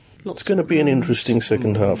going to be an interesting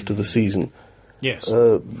second half to the season. Yes,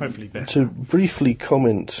 hopefully better. To briefly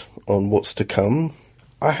comment on what's to come,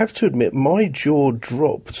 I have to admit my jaw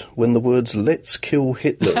dropped when the words "Let's kill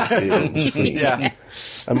Hitler" appeared on the screen.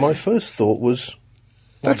 And my first thought was,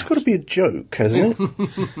 that's got to be a joke, hasn't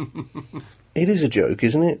it? It is a joke,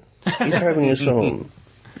 isn't it? He's having us on.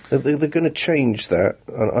 They're going to change that,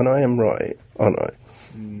 and I am right, aren't I?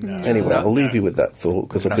 No. Anyway, I'll leave you with that thought,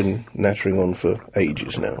 because I've been nattering on for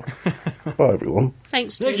ages now. Bye, everyone.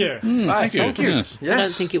 Thanks, Tim. Thank you. Thank you. Yes. I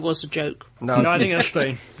don't think it was a joke. No, I think that's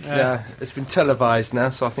staying. It's been televised now,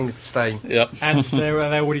 so I think it's staying. Yep. And they're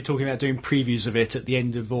already talking about doing previews of it at the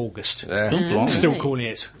end of August. Oh, Still calling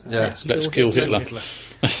it. Let's kill Hitler.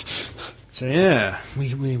 So yeah,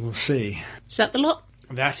 we will see. Is that the lot?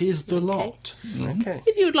 That is the lot. Okay.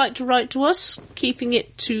 If you would like to write to us, keeping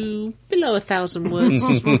it to below 1,000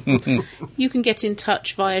 words, you can get in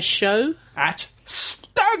touch via show At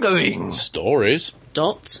Staggering! Stories.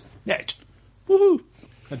 net. Woohoo!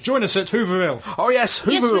 And join us at Hooverville. Oh, yes,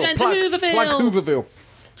 Hooverville. Yes, we're going to plug, Hooverville. Plug Hooverville.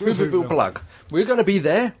 Hooverville plug. We're going to be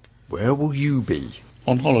there. Where will you be?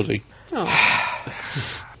 On holiday. Oh.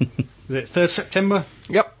 Is it 3rd September?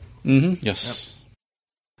 Yep. Yes.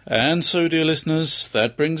 And so, dear listeners,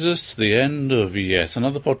 that brings us to the end of yet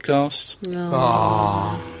another podcast.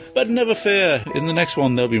 No. But never fear, in the next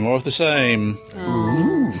one there'll be more of the same.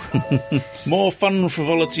 More fun,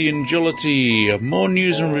 frivolity and jollity, more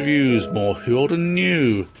news and reviews, more who old and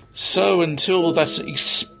new. So until that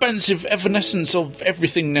expansive evanescence of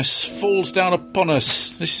everythingness falls down upon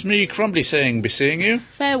us, this is me, Crumbly, saying, be seeing you.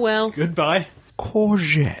 Farewell. Goodbye.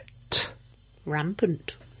 Courgette.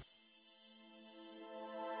 Rampant.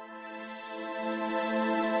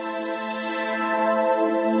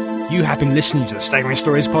 You have been listening to the Staggering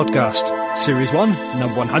Stories podcast, Series 1,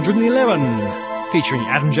 number 111, featuring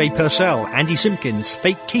Adam J. Purcell, Andy Simpkins,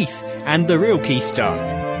 Fake Keith, and the real Keith Dunn.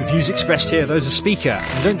 The views expressed here are those of speaker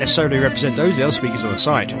and don't necessarily represent those of the other speakers on the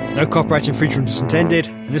site. No copyright infringement is intended,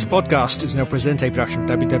 and this podcast is no Presente production of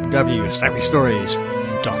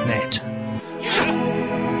www.staggeringstories.net.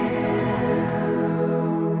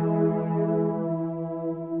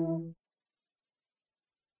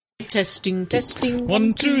 Testing.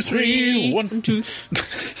 1, 2, 3, 1, 2.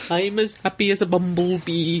 I'm as happy as a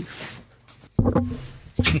bumblebee.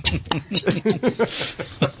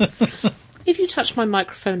 If you touch my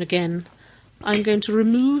microphone again, I'm going to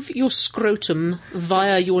remove your scrotum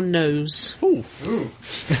via your nose. Ooh.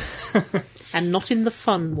 And not in the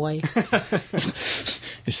fun way.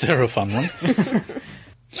 Is there a fun one?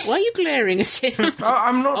 Why are you glaring at him?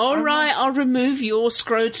 I'm not. All right, I'll remove your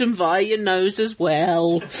scrotum via your nose as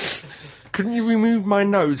well. Couldn't you remove my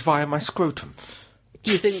nose via my scrotum?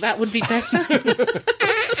 You think that would be better?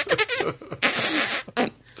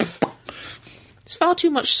 There's far too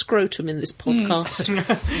much scrotum in this podcast.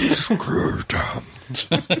 Scrotum.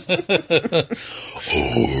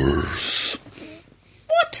 Horse.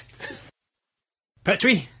 What?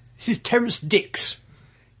 Petrie, this is Terence Dix.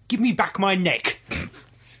 Give me back my neck.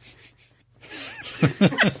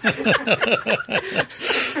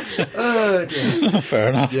 Oh, dear. Fair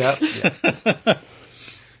enough. Yeah.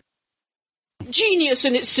 Genius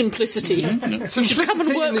in its simplicity. You should come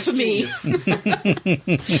and work for me.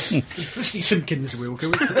 Simplicity Simpkins will,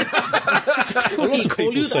 can we? We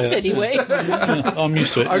call you that anyway. I'm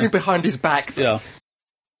used to it. Only behind his back. Yeah.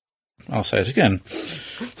 I'll say it again.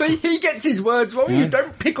 See, he gets his words wrong. You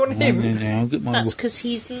don't pick on him. Yeah, I'll get my That's because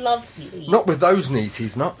he's lovely. Not with those knees,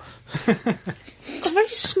 he's not. Got very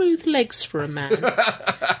smooth legs for a man.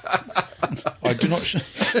 I do not.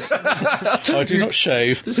 I do not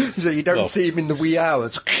shave. So you don't see him in the wee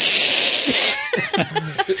hours.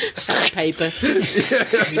 Sandpaper.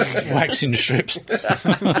 Waxing strips.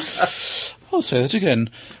 I'll say that again.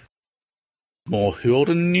 More who old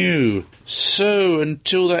and new. So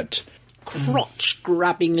until that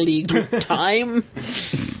Crotch-grabbingly good time.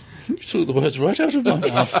 you took the words right out of my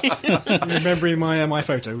mouth. I'm remembering my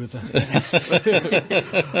photo with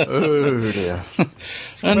Oh, dear.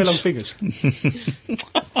 very long fingers.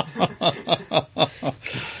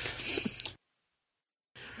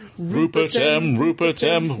 Rupert M.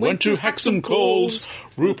 went to hack some coals.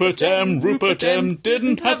 Rupert M.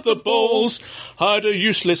 didn't have the balls. Hired a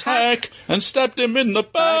useless hack and stabbed him in the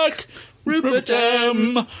back. Rupert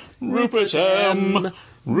M.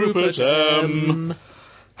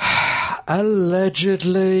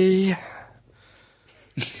 Allegedly.